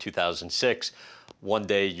 met him in 2006. One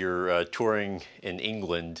day you're touring in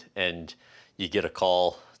England and you get a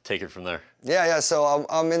call. Take it from there. Yeah. So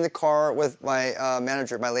I'm in the car with my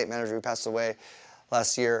manager, my late manager who passed away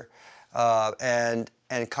last year.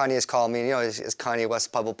 And Kanye's calling me, as Kanye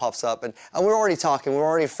West bubble pops up, and we're already talking, we're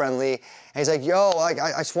already friendly, and he's like, "Yo, I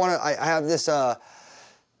just want to, I have this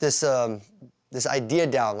idea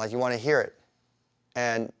down, like you want to hear it,"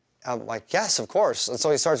 and I'm like, "Yes, of course." And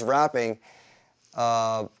so he starts rapping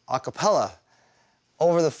a cappella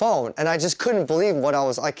over the phone, and I just couldn't believe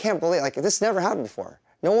I can't believe, like this never happened before.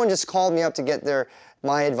 No one just called me up to get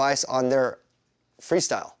my advice on their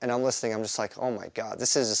freestyle, and I'm listening. I'm just like, oh my God,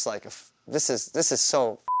 this is just like this is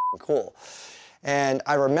so cool. And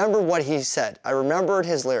I remember what he said. I remembered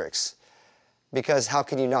his lyrics because how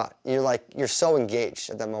could you not? You're so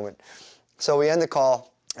engaged at that moment. So we end the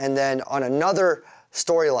call, and then on another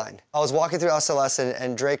storyline, I was walking through SLS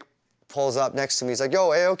and Drake pulls up next to me. He's like, "Yo,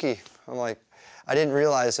 Aoki." I'm like, I didn't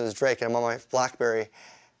realize it was Drake, and I'm on my BlackBerry.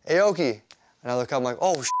 "Aoki." And I look up, I'm like,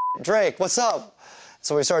 "Oh, Drake, what's up?"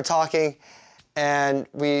 So we started talking. And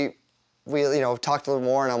we talked a little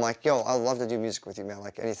more, and I'm like, "Yo, I'd love to do music with you, man.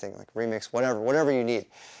 Like anything, like remix, whatever you need."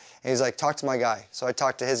 And he's like, "Talk to my guy." So I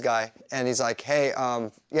talked to his guy, and he's like, "Hey,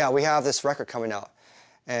 yeah, we have this record coming out,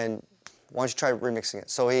 and why don't you try remixing it?"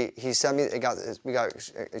 So he sent me. We got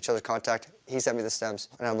each other's contact. He sent me the stems,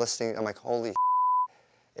 and I'm listening. I'm like, "Holy,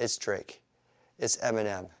 it's Drake, it's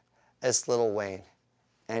Eminem, it's Lil Wayne,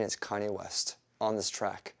 and it's Kanye West on this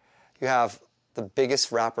track. You have the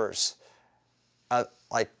biggest rappers." I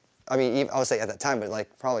would say at that time, but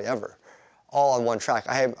like probably ever, all on one track.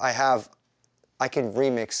 I can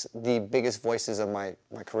remix the biggest voices of my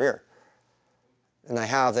career, and I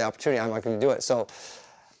have the opportunity. I'm not going to do it. So,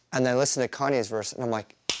 and then I listen to Kanye's verse, and I'm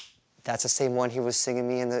like, that's the same one he was singing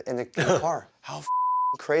me in the car. How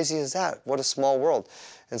crazy is that? What a small world.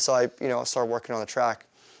 And so I started working on the track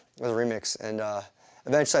with a remix, and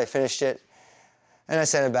eventually I finished it, and I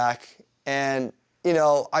sent it back, and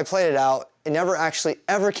I played it out. It never actually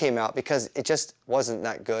ever came out because it just wasn't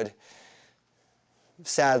that good.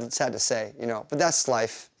 Sad to say, but that's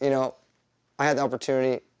life. I had the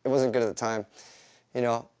opportunity. It wasn't good at the time.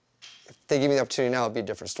 If they give me the opportunity now, it'd be a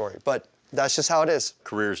different story. But that's just how it is.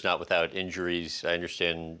 Career's not without injuries. I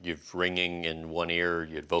understand you've ringing in one ear,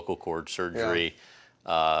 you had vocal cord surgery.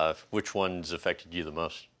 Yeah. Which one's affected you the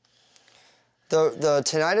most? The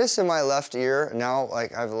tinnitus in my left ear, now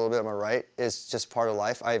like I have a little bit on my right, is just part of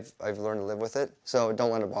life. I've learned to live with it, so don't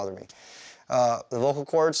let it bother me. The vocal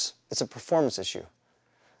cords, it's a performance issue.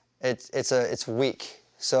 It's weak.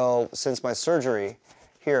 So since my surgery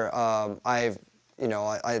here, I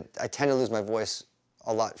tend to lose my voice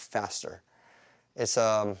a lot faster. It's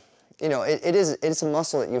it's a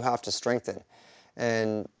muscle that you have to strengthen,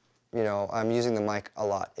 and I'm using the mic a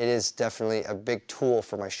lot. It is definitely a big tool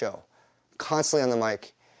for my show. Constantly on the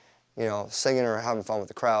mic, singing or having fun with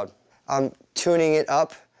the crowd. I'm tuning it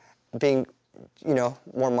up, being,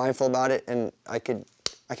 more mindful about it, and I can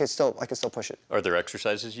still push it. Are there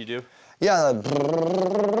exercises you do? Yeah,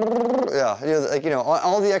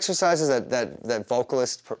 all the exercises that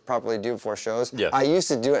vocalists properly do before shows. Yeah. I used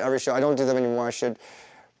to do it every show. I don't do them anymore. I should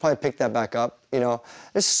probably pick that back up.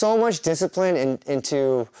 There's so much discipline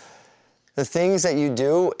into the things that you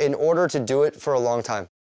do in order to do it for a long time.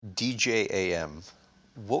 DJ AM,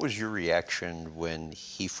 what was your reaction when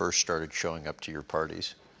he first started showing up to your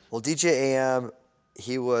parties? Well, DJ AM,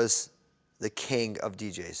 he was the king of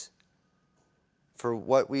DJs. For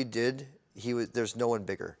what we did, there's no one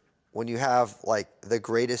bigger. When you have like the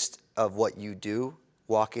greatest of what you do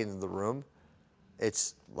walk into the room,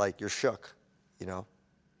 it's like you're shook,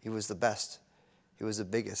 He was the best. He was the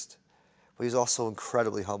biggest, but he was also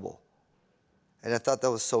incredibly humble. And I thought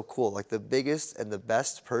that was so cool. Like, the biggest and the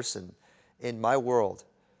best person in my world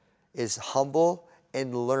is humble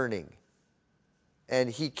and learning.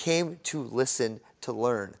 And he came to listen, to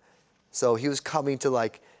learn. So he was coming to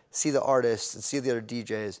like see the artists and see the other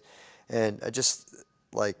DJs. And I just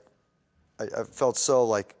like, I felt so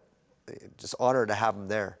like just honored to have him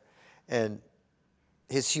there. And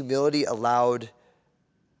his humility allowed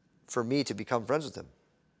for me to become friends with him.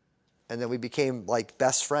 And then we became like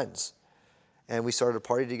best friends. And we started a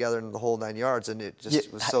party together in the whole 9 yards, and it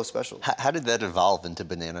just was so special. How did that evolve into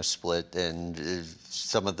Banana Split, and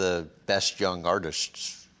some of the best young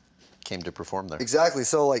artists came to perform there? Exactly.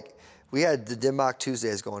 So like we had the Denmark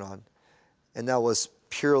Tuesdays going on, and that was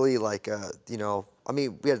purely like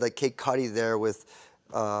we had like Kid Cudi there with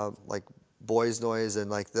like Boys Noise and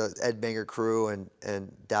like the Ed Banger crew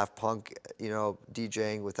and Daft Punk,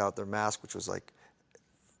 DJing without their mask, which was like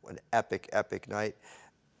an epic night.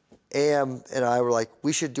 AM and I were like,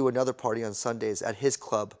 we should do another party on Sundays at his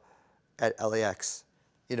club at LAX,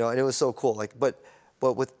 and it was so cool. Like, but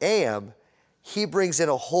with AM, he brings in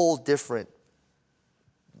a whole different,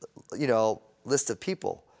 list of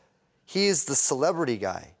people. He's the celebrity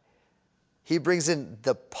guy. He brings in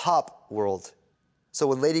the pop world. So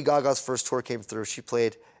when Lady Gaga's first tour came through, she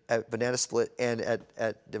played at Banana Split and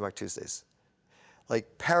at Denmark Tuesdays.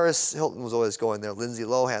 Like Paris Hilton was always going there, Lindsay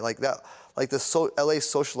Lohan, like that, like the LA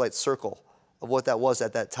socialite circle of what that was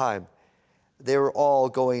at that time. They were all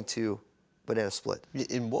going to Banana Split.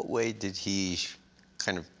 In what way did he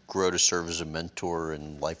kind of grow to serve as a mentor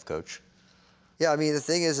and life coach? Yeah, I mean, the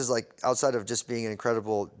thing is like outside of just being an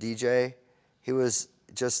incredible DJ, he was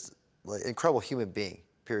just like an incredible human being,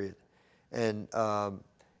 period. And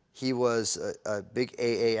he was a big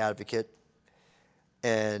AA advocate.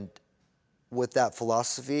 And with that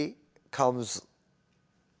philosophy comes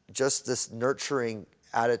just this nurturing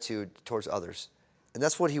attitude towards others. And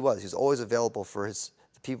that's what he was. He was always available for the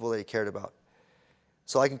people that he cared about.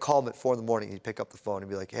 So I can call him at 4 a.m, he'd pick up the phone and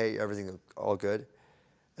be like, hey, everything all good?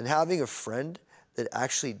 And having a friend that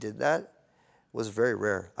actually did that was very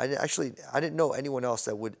rare. I didn't know anyone else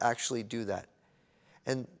that would actually do that.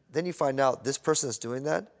 And then you find out this person that's doing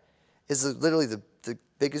that is literally the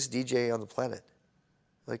biggest DJ on the planet.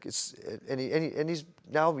 Like and he's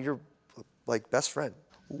now your like best friend.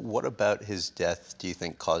 What about his death do you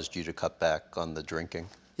think caused you to cut back on the drinking?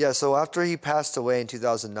 Yeah, so after he passed away in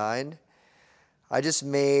 2009, I just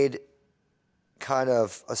made kind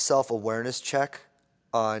of a self-awareness check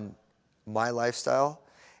on my lifestyle.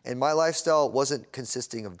 And my lifestyle wasn't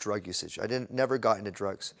consisting of drug usage. I never got into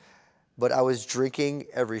drugs. But I was drinking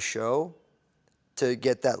every show to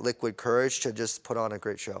get that liquid courage to just put on a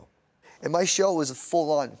great show. And my show was a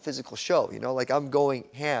full-on physical show, like I'm going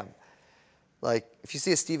ham. Like if you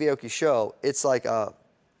see a Steve Aoki show, it's like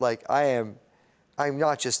I'm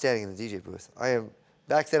not just standing in the DJ booth.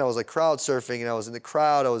 Back then I was like crowd surfing and I was in the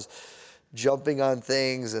crowd, I was jumping on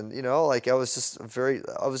things and I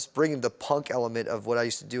was bringing the punk element of what I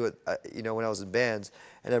used to do when I was in bands,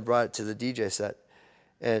 and I brought it to the DJ set.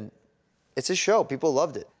 And it's a show, people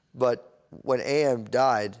loved it. But when AM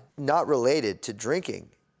died, not related to drinking,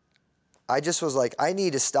 I just was like, I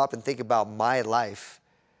need to stop and think about my life,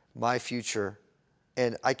 my future,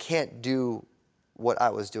 and I can't do what I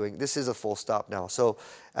was doing. This is a full stop now. So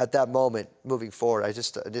at that moment, moving forward, I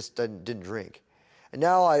just didn't drink. And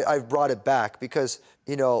now I've brought it back because,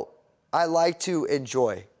 I like to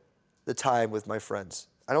enjoy the time with my friends.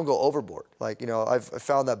 I don't go overboard. Like, I've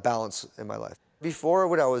found that balance in my life. Before,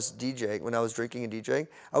 when I was drinking and DJing,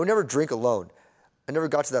 I would never drink alone. I never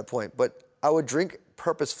got to that point, but I would drink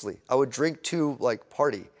purposefully. I would drink to like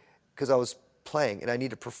party because I was playing and I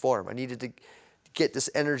needed to perform. I needed to get this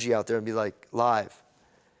energy out there and be like live.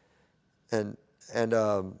 And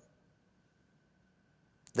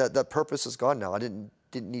that purpose is gone now. I didn't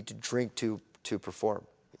need to drink to perform.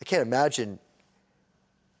 I can't imagine,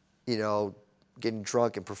 getting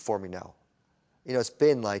drunk and performing now. It's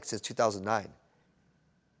been like since 2009.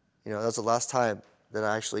 That was the last time that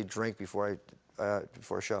I actually drank before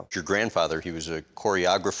a show. Your grandfather, he was a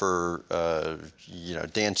choreographer,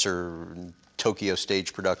 dancer, Tokyo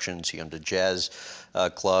stage productions. He owned a jazz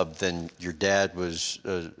club. Then your dad was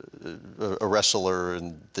a wrestler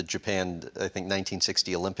in the Japan, I think,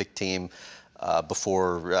 1960 Olympic team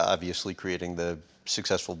before obviously creating the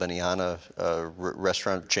successful Benihana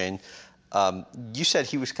restaurant chain. You said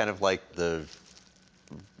he was kind of like the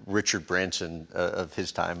Richard Branson of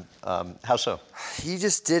his time. How so? He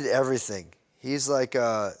just did everything. He's like,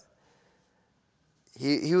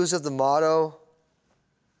 he was of the motto,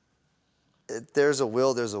 there's a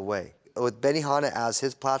will, there's a way. with Benihana as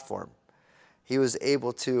his platform, he was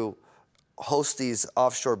able to host these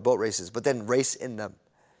offshore boat races, but then race in them.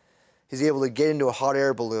 He's able to get into a hot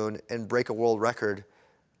air balloon and break a world record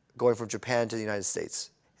going from Japan to the United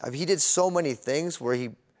States. I mean, he did so many things where he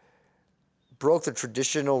broke the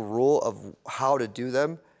traditional rule of how to do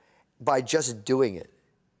them by just doing it.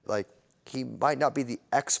 Like, he might not be the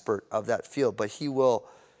expert of that field, but he will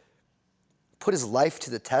put his life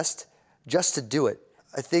to the test just to do it.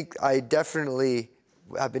 I think I definitely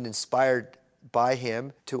have been inspired by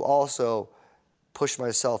him to also push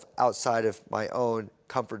myself outside of my own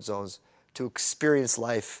comfort zones to experience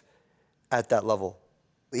life at that level.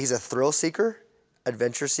 He's a thrill seeker,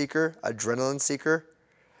 adventure seeker, adrenaline seeker,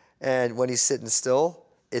 and when he's sitting still,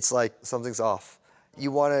 it's like something's off.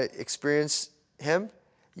 You want to experience him,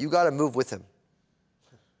 you got to move with him.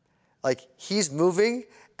 Like, he's moving,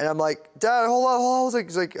 and I'm like, Dad, hold on.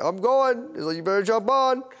 He's like, I'm going. He's like, you better jump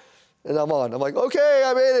on. And I'm on. I'm like, okay,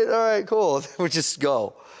 I made it. All right, cool. We just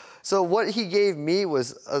go. So what he gave me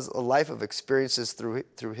was a life of experiences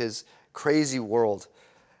through his crazy world.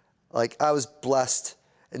 Like, I was blessed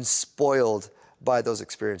and spoiled by those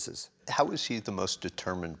experiences. How was he the most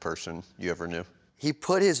determined person you ever knew? He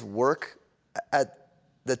put his work at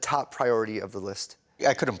the top priority of the list.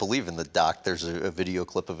 I couldn't believe in the doc. There's a video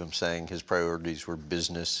clip of him saying his priorities were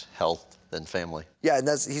business, health, and family. Yeah, and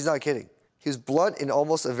he's not kidding. He was blunt in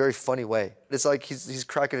almost a very funny way. It's like he's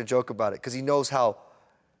cracking a joke about it because he knows how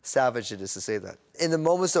savage it is to say that. In the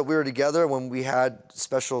moments that we were together, when we had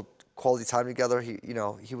special quality time together,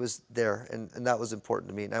 he was there, and that was important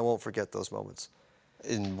to me, and I won't forget those moments.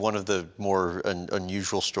 In one of the more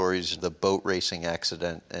unusual stories, the boat racing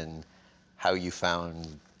accident and how you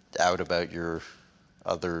found out about your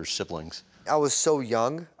other siblings. I was so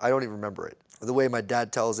young, I don't even remember it. The way my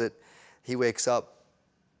dad tells it, he wakes up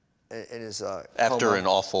in his after coma, an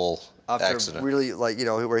awful accident. Really,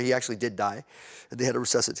 where he actually did die, and they had to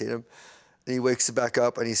resuscitate him. And he wakes back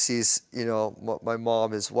up and he sees, my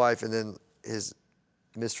mom, his wife, and then his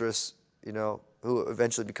mistress, who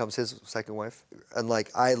eventually becomes his second wife. And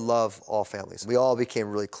I love all families. We all became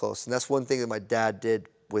really close. And that's one thing that my dad did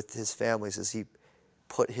with his families is he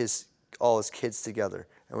put all his kids together.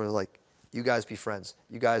 And we're like, you guys be friends.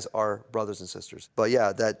 You guys are brothers and sisters. But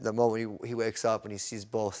yeah, the moment he wakes up and he sees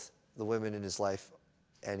both the women in his life,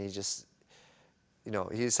 and he just,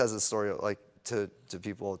 he says the story to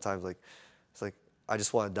people all the time, it's like, I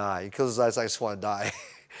just want to die. He closes his eyes, I just want to die.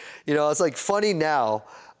 It's funny now,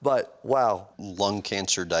 but wow. Lung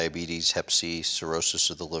cancer, diabetes, hep C, cirrhosis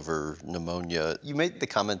of the liver, pneumonia. You made the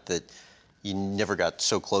comment that you never got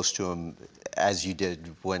so close to him as you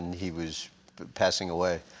did when he was passing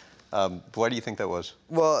away. Why do you think that was?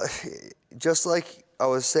 Well, just like I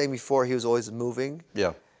was saying before, he was always moving.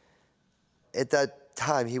 Yeah. At that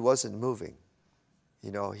time, he wasn't moving.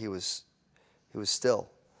 He was still.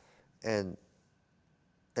 And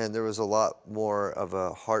there was a lot more of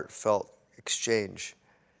a heartfelt exchange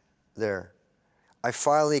there. I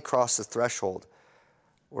finally crossed the threshold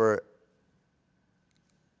where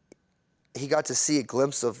he got to see a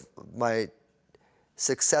glimpse of my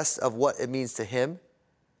success of what it means to him,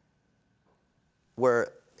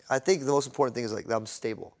 where I think the most important thing is that I'm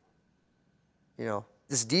stable.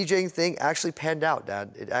 This DJing thing actually panned out,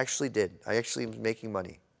 Dad. It actually did. I actually am making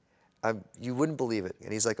money. You wouldn't believe it.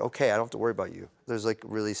 And he's like, okay, I don't have to worry about you. There's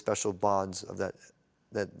really special bonds of that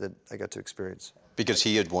I got to experience. Because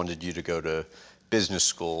he had wanted you to go to business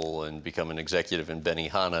school and become an executive in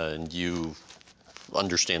Benihana, and you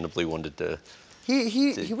understandably wanted to.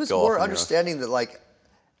 He was more understanding that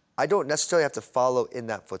I don't necessarily have to follow in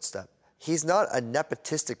that footstep. He's not a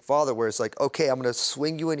nepotistic father where it's like, okay, I'm going to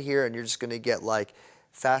swing you in here and you're just going to get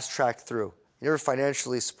fast tracked through. He never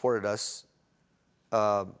financially supported us,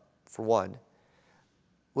 for one.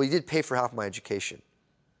 Well, he did pay for half my education,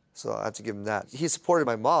 so I have to give him that. He supported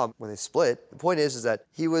my mom when they split. The point is that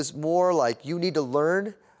he was more like, you need to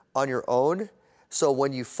learn on your own, so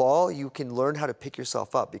when you fall, you can learn how to pick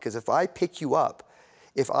yourself up. Because if I pick you up,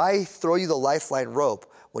 if I throw you the lifeline rope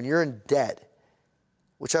when you're in debt,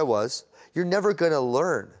 which I was, you're never going to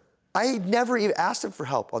learn. I never even asked him for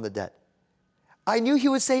help on the debt. I knew he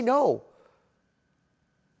would say no.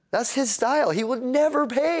 That's his style. He would never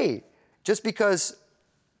pay. Just because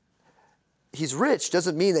he's rich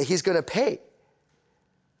doesn't mean that he's going to pay.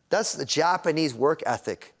 That's the Japanese work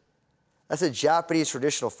ethic. That's a Japanese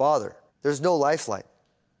traditional father. There's no lifeline.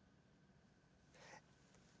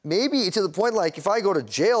 Maybe to the point if I go to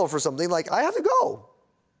jail for something, I have to go.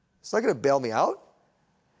 It's not going to bail me out.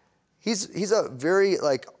 He's a very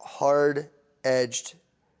hard-edged,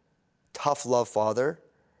 tough love father.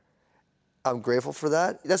 I'm grateful for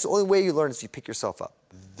that. That's the only way you learn is you pick yourself up.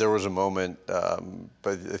 There was a moment, but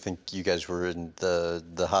I think you guys were in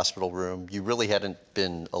the hospital room. You really hadn't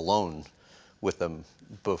been alone with them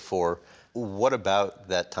before. What about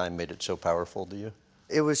that time made it so powerful to you?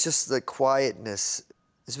 It was just the quietness.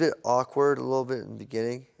 It's a bit awkward a little bit in the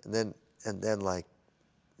beginning, and then like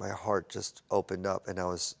my heart just opened up, and I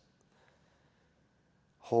was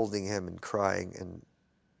holding him and crying, and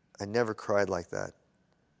I never cried like that.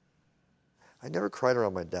 I never cried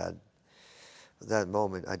around my dad. At that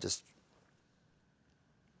moment,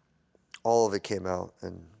 all of it came out,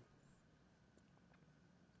 and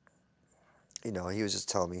you know, he was just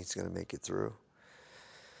telling me he's going to make it through.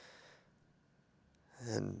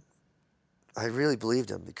 And I really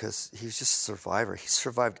believed him because he was just a survivor. He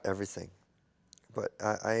survived everything. But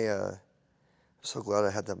I'm so glad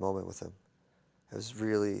I had that moment with him. It was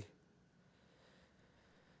really,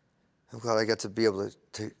 I'm glad I got to be able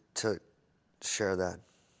to share that.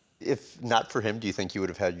 If not for him, do you think you would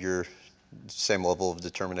have had your same level of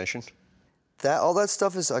determination? All that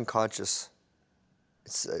stuff is unconscious.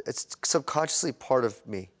 It's subconsciously part of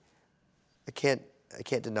me. I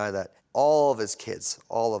can't deny that. All of his kids,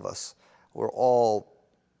 all of us, we all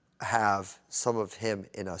have some of him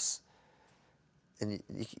in us. And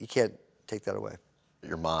you can't take that away.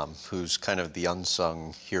 Your mom, who's kind of the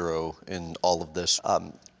unsung hero in all of this,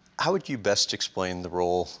 how would you best explain the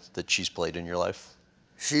role that she's played in your life?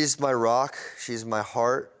 She's my rock. She's my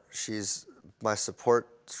heart. She's my support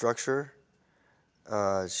structure.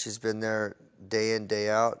 She's been there day in, day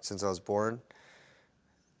out since I was born.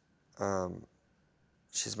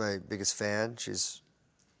 She's my biggest fan. She's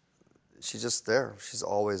just there. She's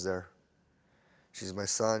always there. She's my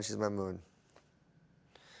sun. She's my moon.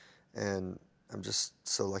 And I'm just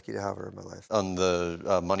so lucky to have her in my life. On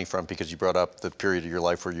the money front, because you brought up the period of your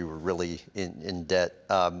life where you were really in debt,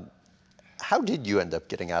 how did you end up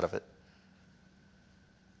getting out of it?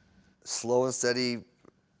 Slow and steady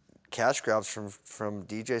cash grabs from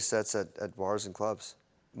DJ sets at bars and clubs.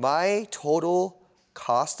 My total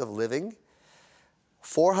cost of living,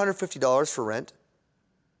 $450 for rent.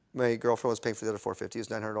 My girlfriend was paying for the other $450. It was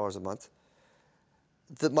 $900 a month.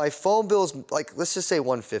 My phone bill is like, let's just say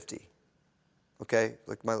 $150. Okay,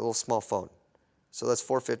 like my little small phone. So that's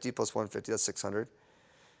 $450 plus $150. That's $600.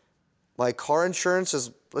 My car insurance is,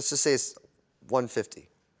 let's just say it's $150.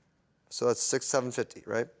 So that's $750,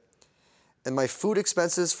 right? And my food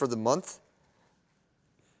expenses for the month,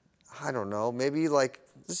 I don't know, maybe like,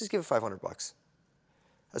 let's just give it $500.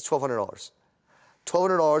 That's $1,200.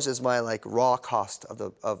 $1,200 is my like raw cost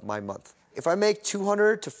of my month. If I make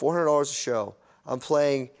 $200 to $400 a show, I'm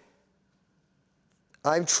trying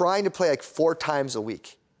to play like 4 times a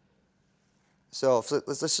week. So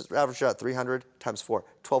let's just average it out, 300 times 4,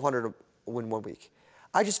 1,200 in 1 week.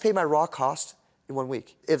 I just pay my raw cost in 1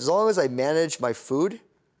 week. As long as I manage my food,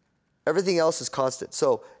 everything else is constant.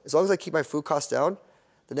 So as long as I keep my food costs down,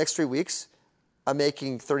 the next 3 weeks, I'm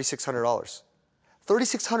making $3,600.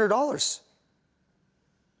 $3,600.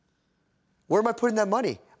 Where am I putting that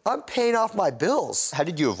money? I'm paying off my bills. How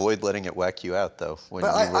did you avoid letting it whack you out, though? When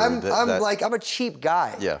I'm a cheap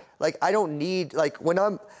guy. Yeah. Like I don't need, like when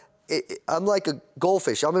I'm like a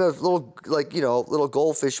goldfish. I'm in a little, like, you know, little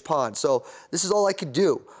goldfish pond. So this is all I could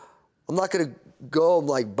do. I'm not gonna go and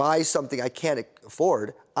like buy something I can't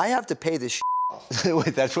afford. I have to pay this shit.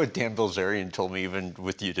 Wait, that's what Dan Bilzerian told me even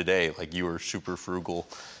with you today. Like you were super frugal.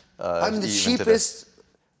 I'm the cheapest,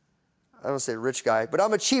 I don't say rich guy, but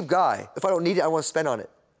I'm a cheap guy. If I don't need it, I want to spend on it.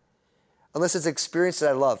 Unless it's an experience that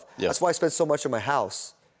I love. Yeah. That's why I spend so much on my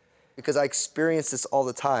house, because I experience this all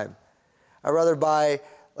the time. I'd rather buy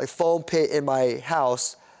like foam pit in my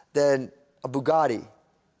house than a Bugatti.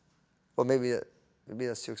 Well, maybe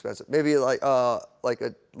that's too expensive. Maybe like a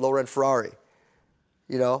low-rent Ferrari,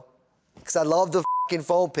 you know? Because I love the fucking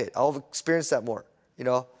foam pit. I'll experience that more, you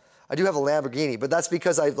know? I do have a Lamborghini, but that's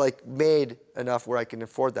because I've like made enough where I can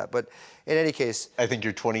afford that. But in any case, I think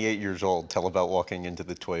you're 28 years old. Tell about walking into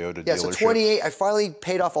the Toyota dealership. Yeah, so 28. I finally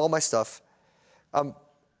paid off all my stuff. I'm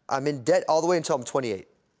in debt all the way until I'm 28.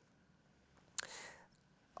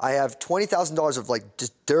 I have $20,000 of like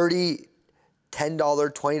just dirty $10,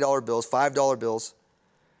 $20 bills, $5 bills,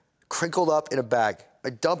 crinkled up in a bag.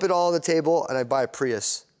 I dump it all on the table and I buy a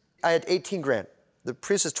Prius. I had 18 grand. The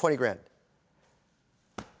Prius is 20 grand.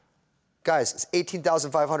 Guys, it's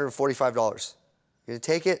 $18,545. You gonna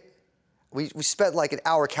take it? We spent like an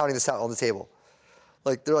hour counting this out on the table.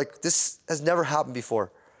 Like, they're like, this has never happened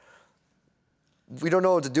before. We don't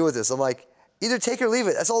know what to do with this. I'm like, either take it or leave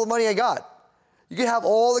it. That's all the money I got. You can have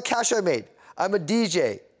all the cash I made. I'm a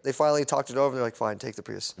DJ. They finally talked it over and they're like, fine, take the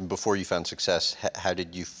Prius. Before you found success, how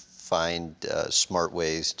did you find smart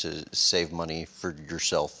ways to save money for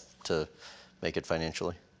yourself to make it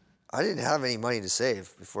financially? I didn't have any money to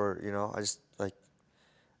save before, I just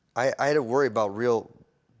I had to worry about real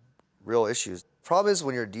issues. Problem is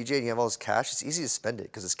when you're a DJ and you have all this cash, it's easy to spend it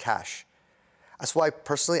because it's cash. That's why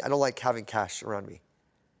personally I don't like having cash around me.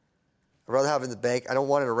 I'd rather have it in the bank. I don't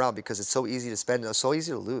want it around because it's so easy to spend and it's so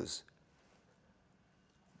easy to lose.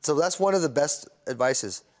 So that's one of the best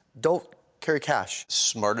advices. Don't carry cash.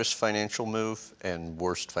 Smartest financial move and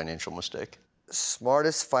worst financial mistake?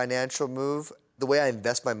 Smartest financial move, the way I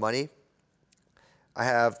invest my money, I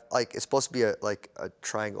have, it's supposed to be a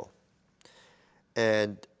triangle.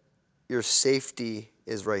 And your safety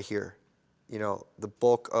is right here. The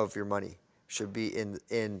bulk of your money should be in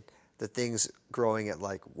the things growing at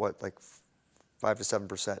 5 to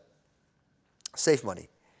 7%. Safe money.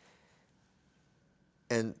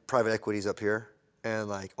 And private equities up here, and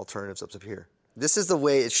alternatives up here. This is the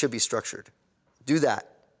way it should be structured. Do that.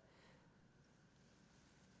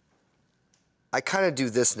 I kind of do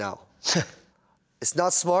this now. It's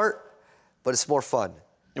not smart, but it's more fun.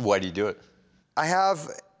 Why do you do it? I have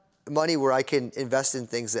money where I can invest in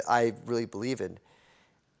things that I really believe in.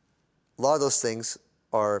 A lot of those things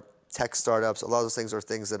are tech startups. A lot of those things are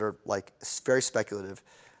things that are very speculative.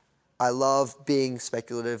 I love being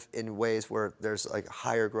speculative in ways where there's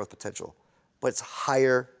higher growth potential, but it's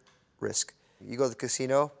higher risk. You go to the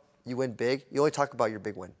casino, you win big, you only talk about your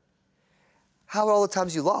big win. How about all the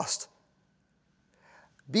times you lost?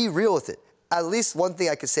 Be real with it. At least one thing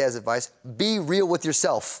I could say as advice, be real with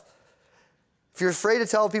yourself. If you're afraid to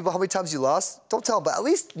tell people how many times you lost, don't tell them, but at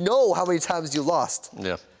least know how many times you lost.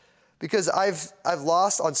 Yeah. Because I've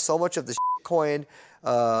lost on so much of the coin,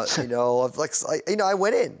 I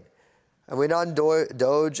went in. I went on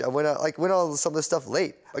Doge. I went on some of this stuff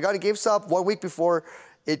late. I got in GameStop 1 week before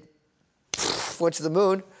it went to the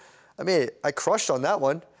moon. I crushed on that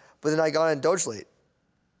one, but then I got in Doge late.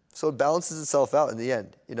 So it balances itself out in the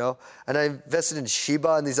end, And I invested in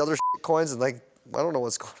Shiba and these other coins, and I don't know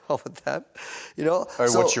what's going on with that, All right,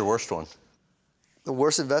 so, what's your worst one? The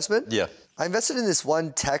worst investment? Yeah. I invested in this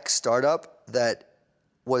one tech startup that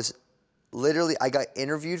was literally, I got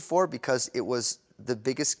interviewed for because it was the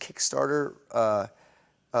biggest Kickstarter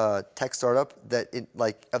tech startup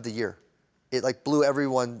of the year. It blew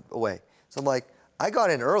everyone away. So I'm I got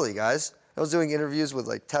in early, guys. I was doing interviews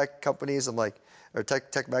with tech companies. Or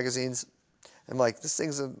tech magazines. I'm this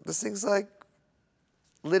thing's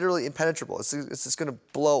literally impenetrable. It's just gonna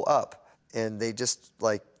blow up. And they just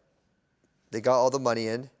they got all the money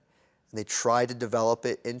in, and they tried to develop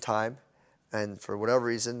it in time, and for whatever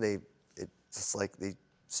reason they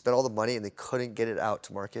spent all the money and they couldn't get it out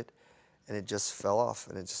to market, and it just fell off,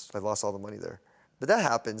 and I lost all the money there. But that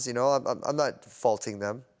happens, I'm not faulting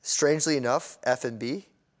them. Strangely enough, F&B,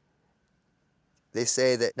 they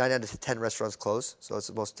say that 9 out of 10 restaurants close, so it's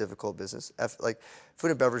the most difficult business.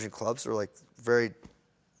 Food and beverage and clubs are very,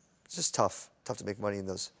 just tough to make money in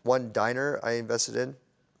those. One diner I invested in,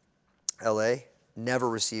 LA, never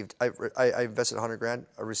received, I invested $100,000,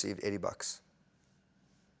 I received $80.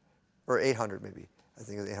 Or 800 maybe, I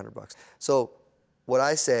think it was $800. So what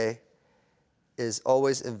I say is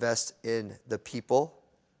always invest in the people,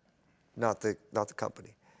 not the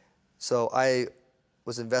company. So I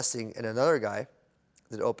was investing in another guy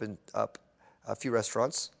that opened up a few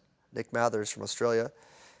restaurants, Nick Mathers from Australia.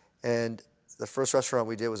 And the first restaurant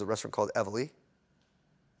we did was a restaurant called Evely.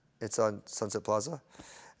 It's on Sunset Plaza.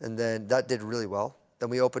 And then that did really well. Then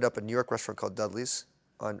we opened up a New York restaurant called Dudley's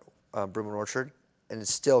on Broome and Orchard, and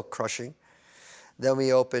it's still crushing. Then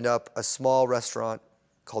we opened up a small restaurant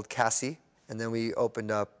called Cassie, and then we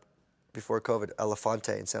opened up, before COVID,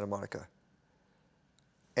 Elefante in Santa Monica.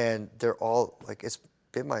 And they're all, it's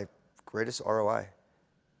been my greatest ROI.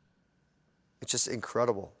 It's just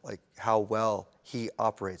incredible, how well he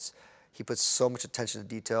operates. He puts so much attention to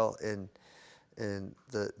detail in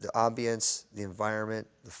the ambience, the environment,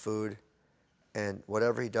 the food, and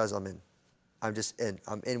whatever he does, I'm in. I'm just in.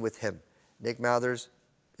 I'm in with him. Nick Mathers,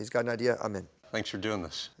 he's got an idea, I'm in. Thanks for doing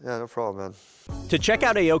this. Yeah, no problem, man. To check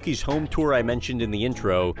out Aoki's home tour I mentioned in the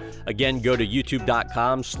intro, again, go to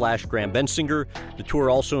youtube.com/Graham Bensinger. The tour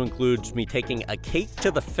also includes me taking a cake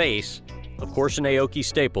to the face, of course an Aoki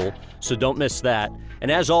staple, so don't miss that. And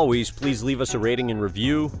as always, please leave us a rating and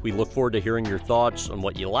review. We look forward to hearing your thoughts on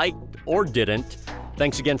what you liked or didn't.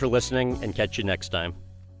 Thanks again for listening, and catch you next time.